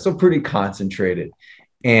 stocks, right? So pretty concentrated.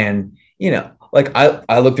 And, like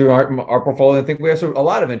I look through our portfolio and think we have a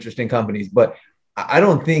lot of interesting companies, but I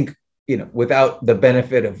don't think, without the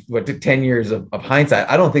benefit of 10 years of hindsight,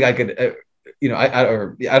 I don't think I could,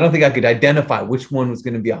 I don't think I could identify which one was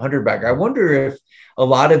going to be a 100-bagger. I wonder if a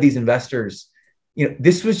lot of these investors,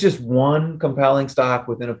 this was just one compelling stock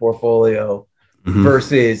within a portfolio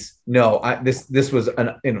versus this was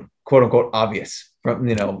an quote unquote obvious from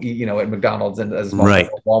at McDonald's and as a small right.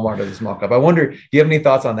 cup, Walmart as a small cup. I wonder, do you have any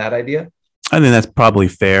thoughts on that idea? I think that's probably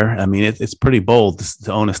fair. I mean, it's pretty bold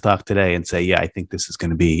to own a stock today and say, yeah, I think this is going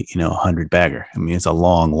to be, a 100-bagger. I mean, it's a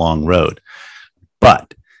long, long road.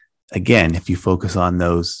 But again, if you focus on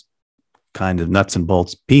those kind of nuts and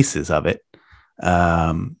bolts pieces of it,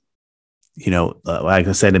 like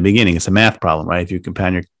I said in the beginning, it's a math problem, right? If you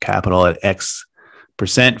compound your capital at X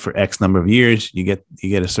percent for X number of years, you get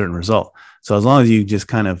a certain result. So as long as you just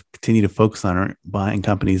kind of continue to focus on buying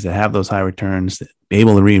companies that have those high returns, that are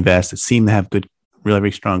able to reinvest, that seem to have good, really, really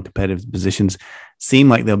strong competitive positions, seem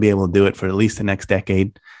like they'll be able to do it for at least the next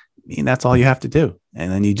decade, I mean, that's all you have to do.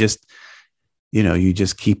 And then you just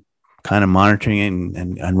keep kind of monitoring it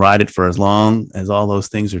and ride it for as long as all those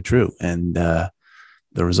things are true. And the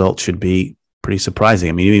result should be pretty surprising.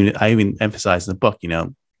 I mean, I even emphasize in the book,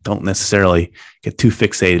 don't necessarily get too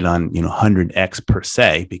fixated on, 100x per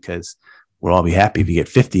se, because we'll all be happy if you get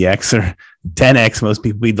 50x or 10x. Most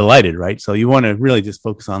people be delighted, right? So you want to really just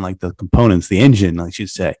focus on like the components, the engine, I should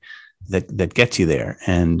say, that gets you there.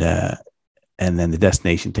 And then the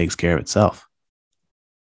destination takes care of itself.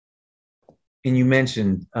 And you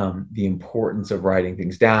mentioned the importance of writing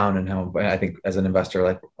things down, and how I think as an investor,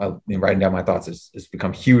 like writing down my thoughts has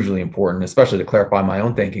become hugely important, especially to clarify my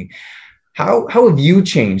own thinking. How have you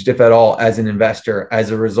changed, if at all, as an investor, as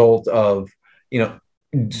a result of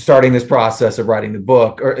starting this process of writing the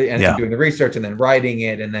book and Yeah. doing the research and then writing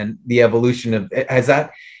it, and then the evolution of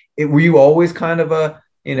were you always kind of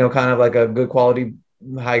kind of like a good quality,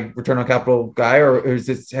 high return on capital guy, or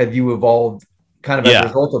have you evolved kind of as a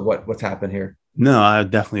result of what's happened here? No, I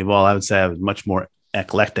definitely evolved. I would say I was much more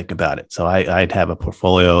eclectic about it. So I'd have a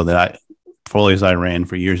portfolios I ran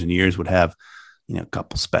for years and years would have, a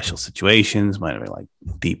couple special situations, might have like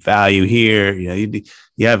deep value here.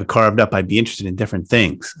 You have it carved up. I'd be interested in different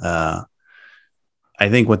things. I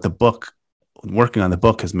think working on the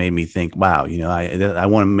book has made me think, wow, I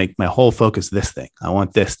want to make my whole focus this thing. I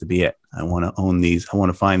want this to be it. I want to own these. I want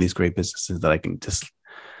to find these great businesses that I can just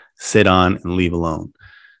sit on and leave alone.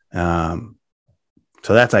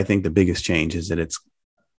 So that's, I think, the biggest change is that it's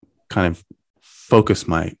kind of focused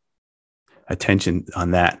my attention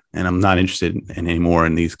on that. And I'm not interested in anymore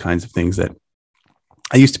in these kinds of things that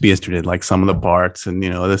I used to be interested, like some of the parts and,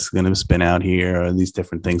 this is going to spin out here, or these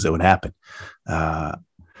different things that would happen.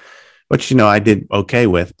 Which, I did okay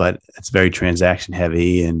with, but it's very transaction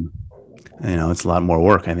heavy and, it's a lot more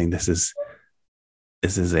work. I think this is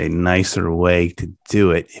a nicer way to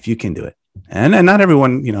do it if you can do it. And not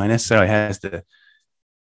everyone, necessarily has the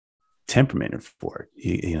temperament for it.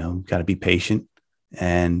 You got to be patient,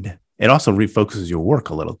 and it also refocuses your work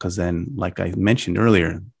a little, because then, like I mentioned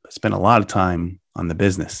earlier, I spent a lot of time on the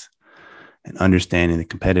business and understanding the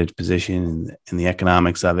competitive position and the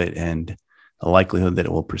economics of it and the likelihood that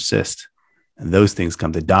it will persist. And those things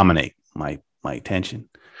come to dominate my attention.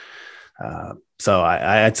 So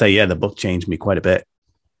I'd say, yeah, the book changed me quite a bit.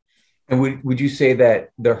 And would you say that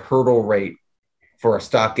the hurdle rate for a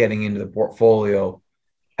stock getting into the portfolio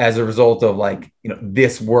as a result of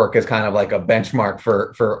this work is kind of like a benchmark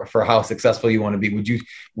for how successful you want to be?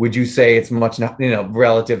 Would you say it's much,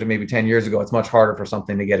 relative to maybe 10 years ago, it's much harder for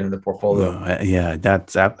something to get into the portfolio? Yeah,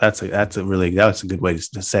 that's a good way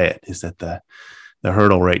to say it, is that the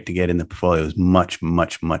hurdle rate to get in the portfolio is much,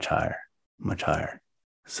 much, much higher.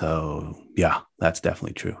 So yeah, that's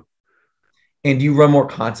definitely true. And do you run more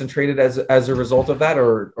concentrated as a result of that,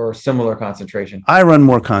 or similar concentration? I run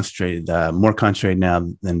more concentrated now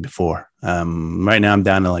than before. Right now I'm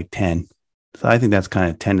down to like 10. So I think that's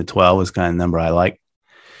kind of 10 to 12 is kind of the number I like.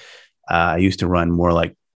 I used to run more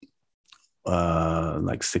like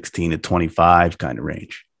 16 to 25 kind of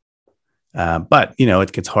range. But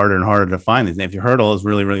it gets harder and harder to find these. And if your hurdle is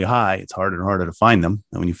really, really high, it's harder and harder to find them.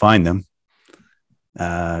 And when you find them,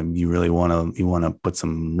 you really want to put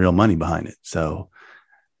some real money behind it. So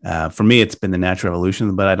for me, it's been the natural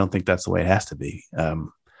evolution, but I don't think that's the way it has to be.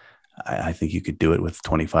 I think you could do it with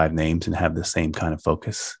 25 names and have the same kind of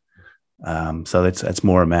focus. So that's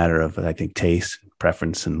more a matter of, I think, taste,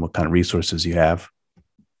 preference, and what kind of resources you have.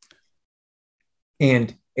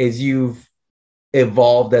 And as you've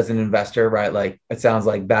evolved as an investor, right? Like it sounds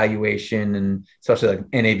like valuation, and especially like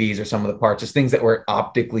NAVs or some of the parts, just things that were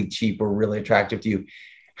optically cheap or really attractive to you.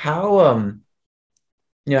 How,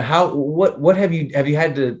 what have you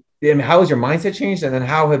had to, how has your mindset changed? And then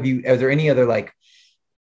is there any other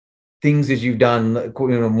things that you've done,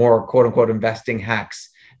 more quote unquote investing hacks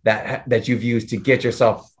that you've used to get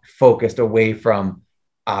yourself focused away from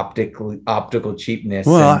optical cheapness?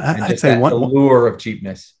 Well, and I'd say the lure of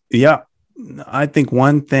cheapness. Yeah. I think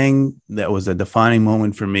one thing that was a defining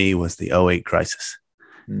moment for me was the 2008 crisis.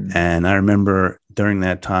 And I remember during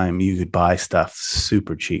that time, you could buy stuff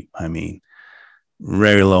super cheap. I mean,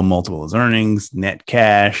 very low multiples earnings, net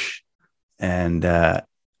cash. And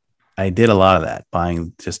I did a lot of that,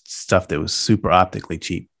 buying just stuff that was super optically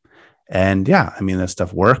cheap. And yeah, I mean, that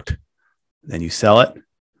stuff worked. Then you sell it.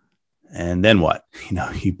 And then what?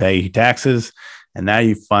 You pay your taxes. And now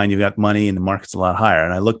you find you've got money and the market's a lot higher.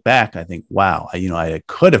 And I look back, I think, wow, I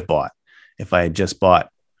could have bought, if I had just bought,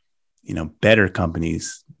 better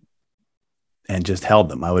companies and just held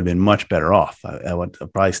them, I would have been much better off. I would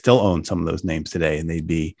probably still own some of those names today, and they'd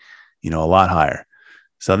be, a lot higher.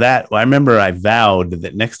 So I remember I vowed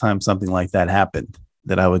that next time something like that happened,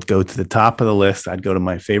 that I would go to the top of the list. I'd go to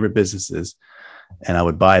my favorite businesses and I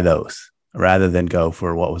would buy those rather than go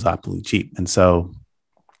for what was optically cheap. And so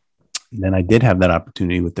then I did have that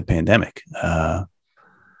opportunity with the pandemic.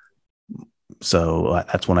 So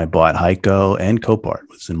that's when I bought Heiko and Copart. It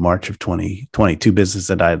was in March of 2020, two businesses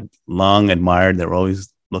that I long admired. They were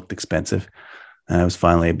always looked expensive. And I was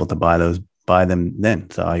finally able to buy them then.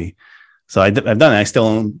 So I've done it. I still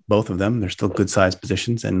own both of them. They're still good sized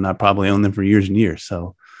positions, and I probably own them for years and years.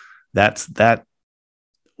 So that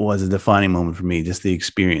was a defining moment for me, just the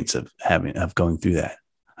experience of going through that.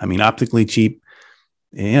 I mean, optically cheap,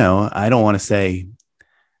 I don't want to say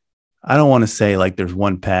I don't want to say like there's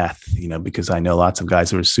one path, because I know lots of guys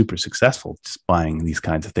who are super successful just buying these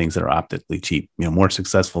kinds of things that are optically cheap, more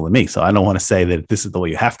successful than me. So I don't want to say that this is the way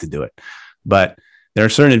you have to do it, but there are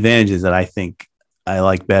certain advantages that I think I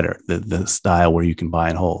like better, the style where you can buy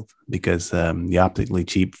and hold, because the optically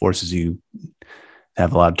cheap forces you to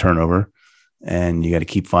have a lot of turnover, and you got to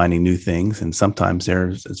keep finding new things. And sometimes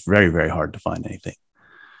it's very, very hard to find anything.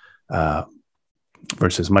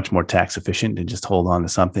 Versus much more tax efficient to just hold on to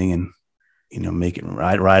something and, make it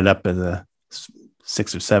ride up as a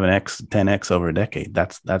 6 or 7x, 10x over a decade.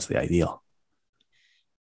 That's the ideal.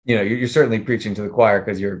 You're certainly preaching to the choir,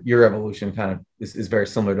 because your evolution kind of is very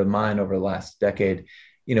similar to mine over the last decade.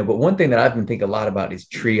 But one thing that I've been thinking a lot about is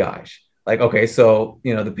triage. Like, okay, so,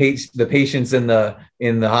 the patients in the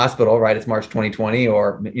hospital, right? It's March 2020,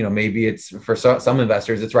 or, maybe it's for some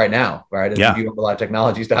investors, it's right now, right? If you have a lot of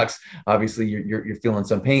technology stocks, obviously you're feeling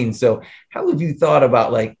some pain. So how have you thought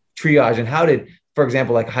about like triage, and how did, for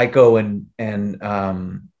example, like Heiko and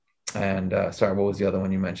sorry, what was the other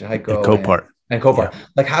one you mentioned? Heiko and Copart. Yeah.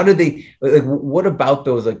 Like, how did they, like, what about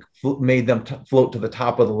those, like, made them float to the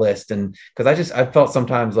top of the list? And because I felt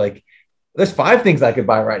sometimes like, there's 5 things I could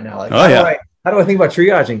buy right now. Like, how do I think about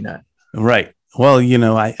triaging that? Right. Well,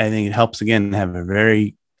 I think it helps, again, have a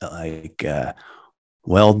very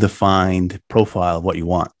well-defined profile of what you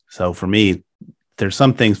want. So for me, there's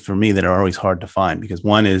some things for me that are always hard to find, because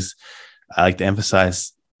one is I like to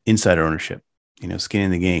emphasize insider ownership, skin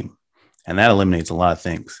in the game, and that eliminates a lot of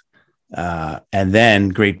things. And then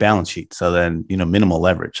great balance sheet. So then, minimal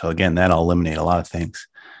leverage. So again, that'll eliminate a lot of things.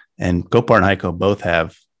 And Copart and Heiko both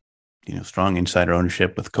have, strong insider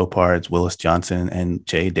ownership. With Copart's Willis Johnson and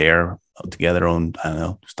Jay Dare together own, I don't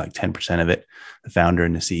know, just like 10% of it, the founder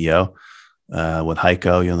and the CEO. With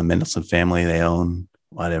Heiko, the Mendelsohn family, they own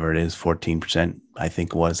whatever it is, 14%, I think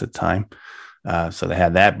it was at the time. So they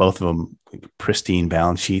had that, both of them pristine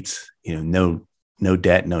balance sheets, no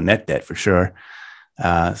debt, no net debt for sure.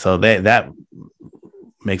 So that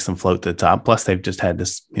makes them float to the top. Plus they've just had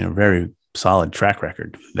this, very solid track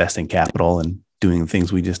record of investing capital and doing the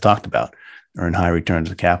things we just talked about, earn high returns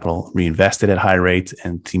of capital, reinvested at high rates,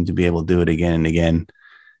 and seem to be able to do it again and again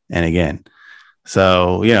and again.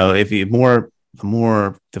 So, if you the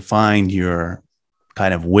more defined your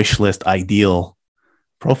kind of wish list ideal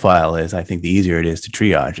profile is, I think the easier it is to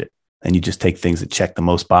triage it. And you just take things that check the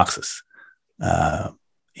most boxes.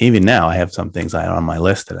 Even now, I have some things on my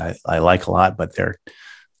list that I like a lot, but they're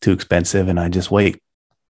too expensive, and I just wait.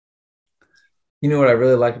 What I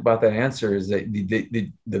really like about that answer is that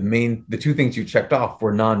the 2 things you checked off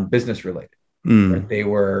were non-business related. Right? They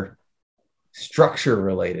were structure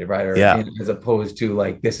related, right? Or as opposed to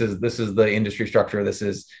like, this is the industry structure, this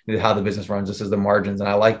is how the business runs, this is the margins. And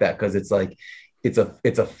I like that, because it's like it's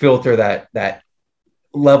a filter that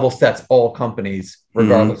level sets all companies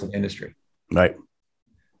regardless of industry. Right.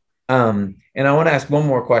 And I want to ask one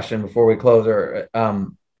more question before we close.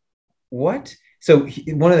 So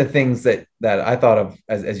one of the things that I thought of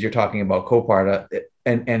as you're talking about Copart,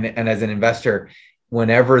 and as an investor,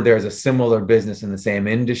 whenever there's a similar business in the same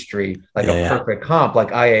industry, like a perfect comp, like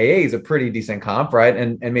IAA is a pretty decent comp, right?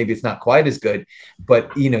 And maybe it's not quite as good,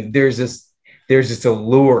 but there's this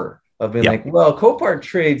allure of being like, well, Copart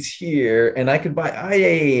trades here, and I could buy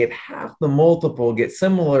IAA at half the multiple, get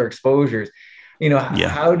similar exposures.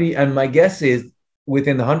 How do you? And my guess is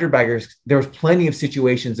within the 100 baggers, there was plenty of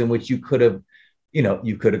situations in which you could have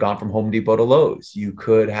gone from Home Depot to Lowe's. You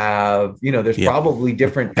could have, there's probably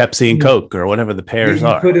different Pepsi and Coke or whatever the pairs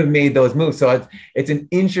are. You could have made those moves. So it's an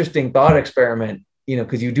interesting thought experiment,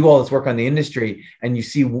 because you do all this work on the industry and you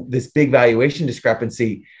see this big valuation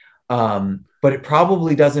discrepancy. But it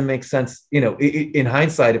probably doesn't make sense. In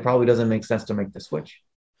hindsight, it probably doesn't make sense to make the switch.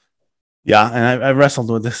 Yeah. And I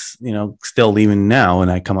wrestled with this, still even now,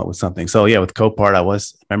 and I come up with something. So with Copart, I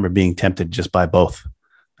remember being tempted to just buy both.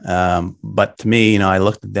 But to me, I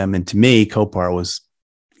looked at them, and to me, Copart was,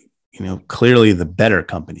 clearly the better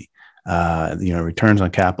company. Returns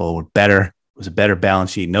on capital were better. It was a better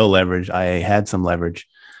balance sheet, no leverage. I had some leverage.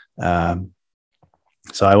 So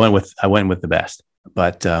I went with the best,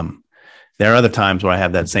 but, there are other times where I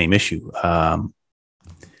have that same issue.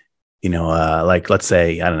 Like, let's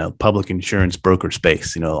say, I don't know, public insurance broker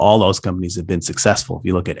space, all those companies have been successful. If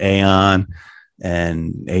you look at Aon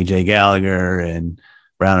and AJ Gallagher and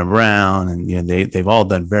Brown & Brown, and they've all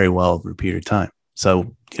done very well over a period of time.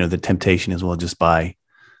 So the temptation is, well, just buy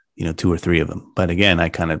 2 or 3 of them. But again, I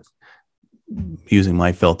kind of, using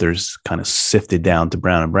my filters, kind of sifted down to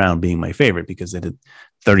Brown & Brown being my favorite, because it had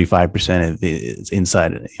 35% of it is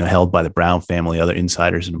inside, held by the Brown family, other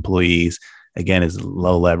insiders and employees. again, is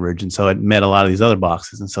low leverage. And so it met a lot of these other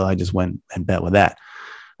boxes. And so I just went and bet with that.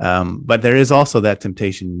 But there is also that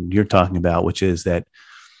temptation you're talking about, which is that,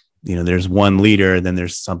 there's one leader, then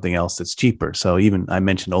there's something else that's cheaper. So even I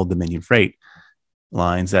mentioned Old Dominion Freight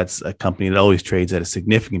Lines. That's a company that always trades at a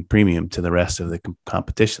significant premium to the rest of the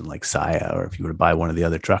competition, like Saia, or if you were to buy one of the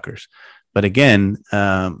other truckers. But again,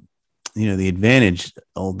 the advantage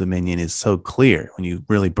Old Dominion is so clear. When you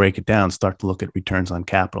really break it down, start to look at returns on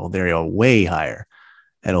capital, they are way higher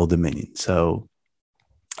at Old Dominion. So,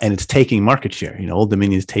 and it's taking market share. Old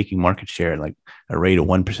Dominion is taking market share at like a rate of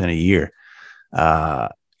 1% a year.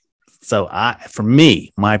 So for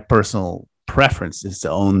me, my personal preference is to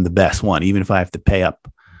own the best one, even if I have to pay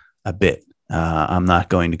up a bit. I'm not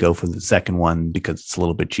going to go for the second one because it's a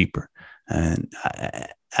little bit cheaper. And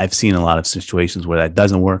I've seen a lot of situations where that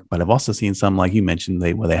doesn't work, but I've also seen some, like you mentioned,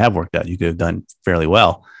 where they have worked out. You could have done fairly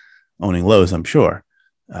well owning Lowe's, I'm sure,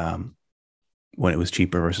 when it was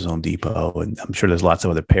cheaper versus Home Depot. And I'm sure there's lots of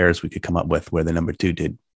other pairs we could come up with where the number two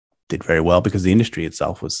did very well because the industry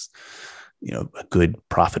itself was, a good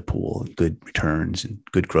profit pool, and good returns, and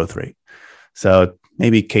good growth rate. So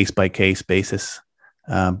maybe case by case basis,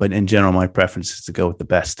 but in general, my preference is to go with the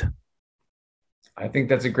best. I think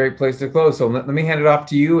that's a great place to close. So let me hand it off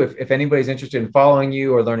to you. If anybody's interested in following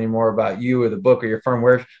you or learning more about you or the book or your firm,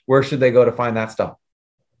 where should they go to find that stuff?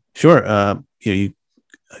 Sure. You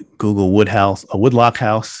Google Woodlock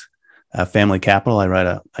House Family Capital. I write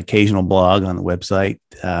an occasional blog on the website.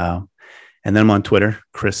 And then I'm on Twitter,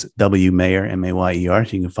 Chris W. Mayer, Mayer.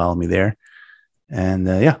 So you can follow me there. And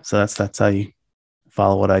so that's how you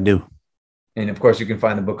follow what I do. And of course, you can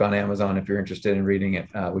find the book on Amazon if you're interested in reading it,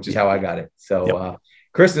 which is how I got it. So,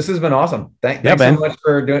 Chris, this has been awesome. Thanks so much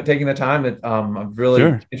for taking the time. I'm really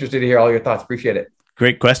interested to hear all your thoughts. Appreciate it.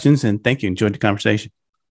 Great questions. And thank you. Enjoyed the conversation.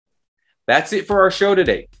 That's it for our show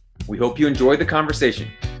today. We hope you enjoyed the conversation.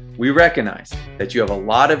 We recognize that you have a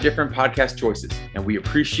lot of different podcast choices, and we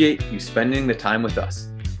appreciate you spending the time with us.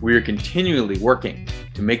 We are continually working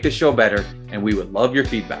to make the show better, and we would love your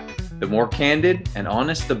feedback. The more candid and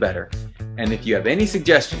honest, the better. And if you have any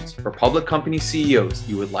suggestions for public company CEOs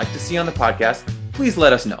you would like to see on the podcast, please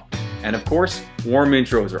let us know. And of course, warm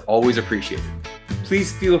intros are always appreciated.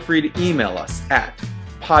 Please feel free to email us at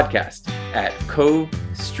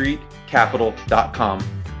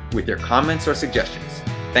podcast@covestreetcapital.com with your comments or suggestions.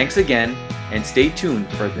 Thanks again, and stay tuned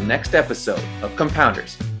for the next episode of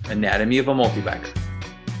Compounders, Anatomy of a Multibagger.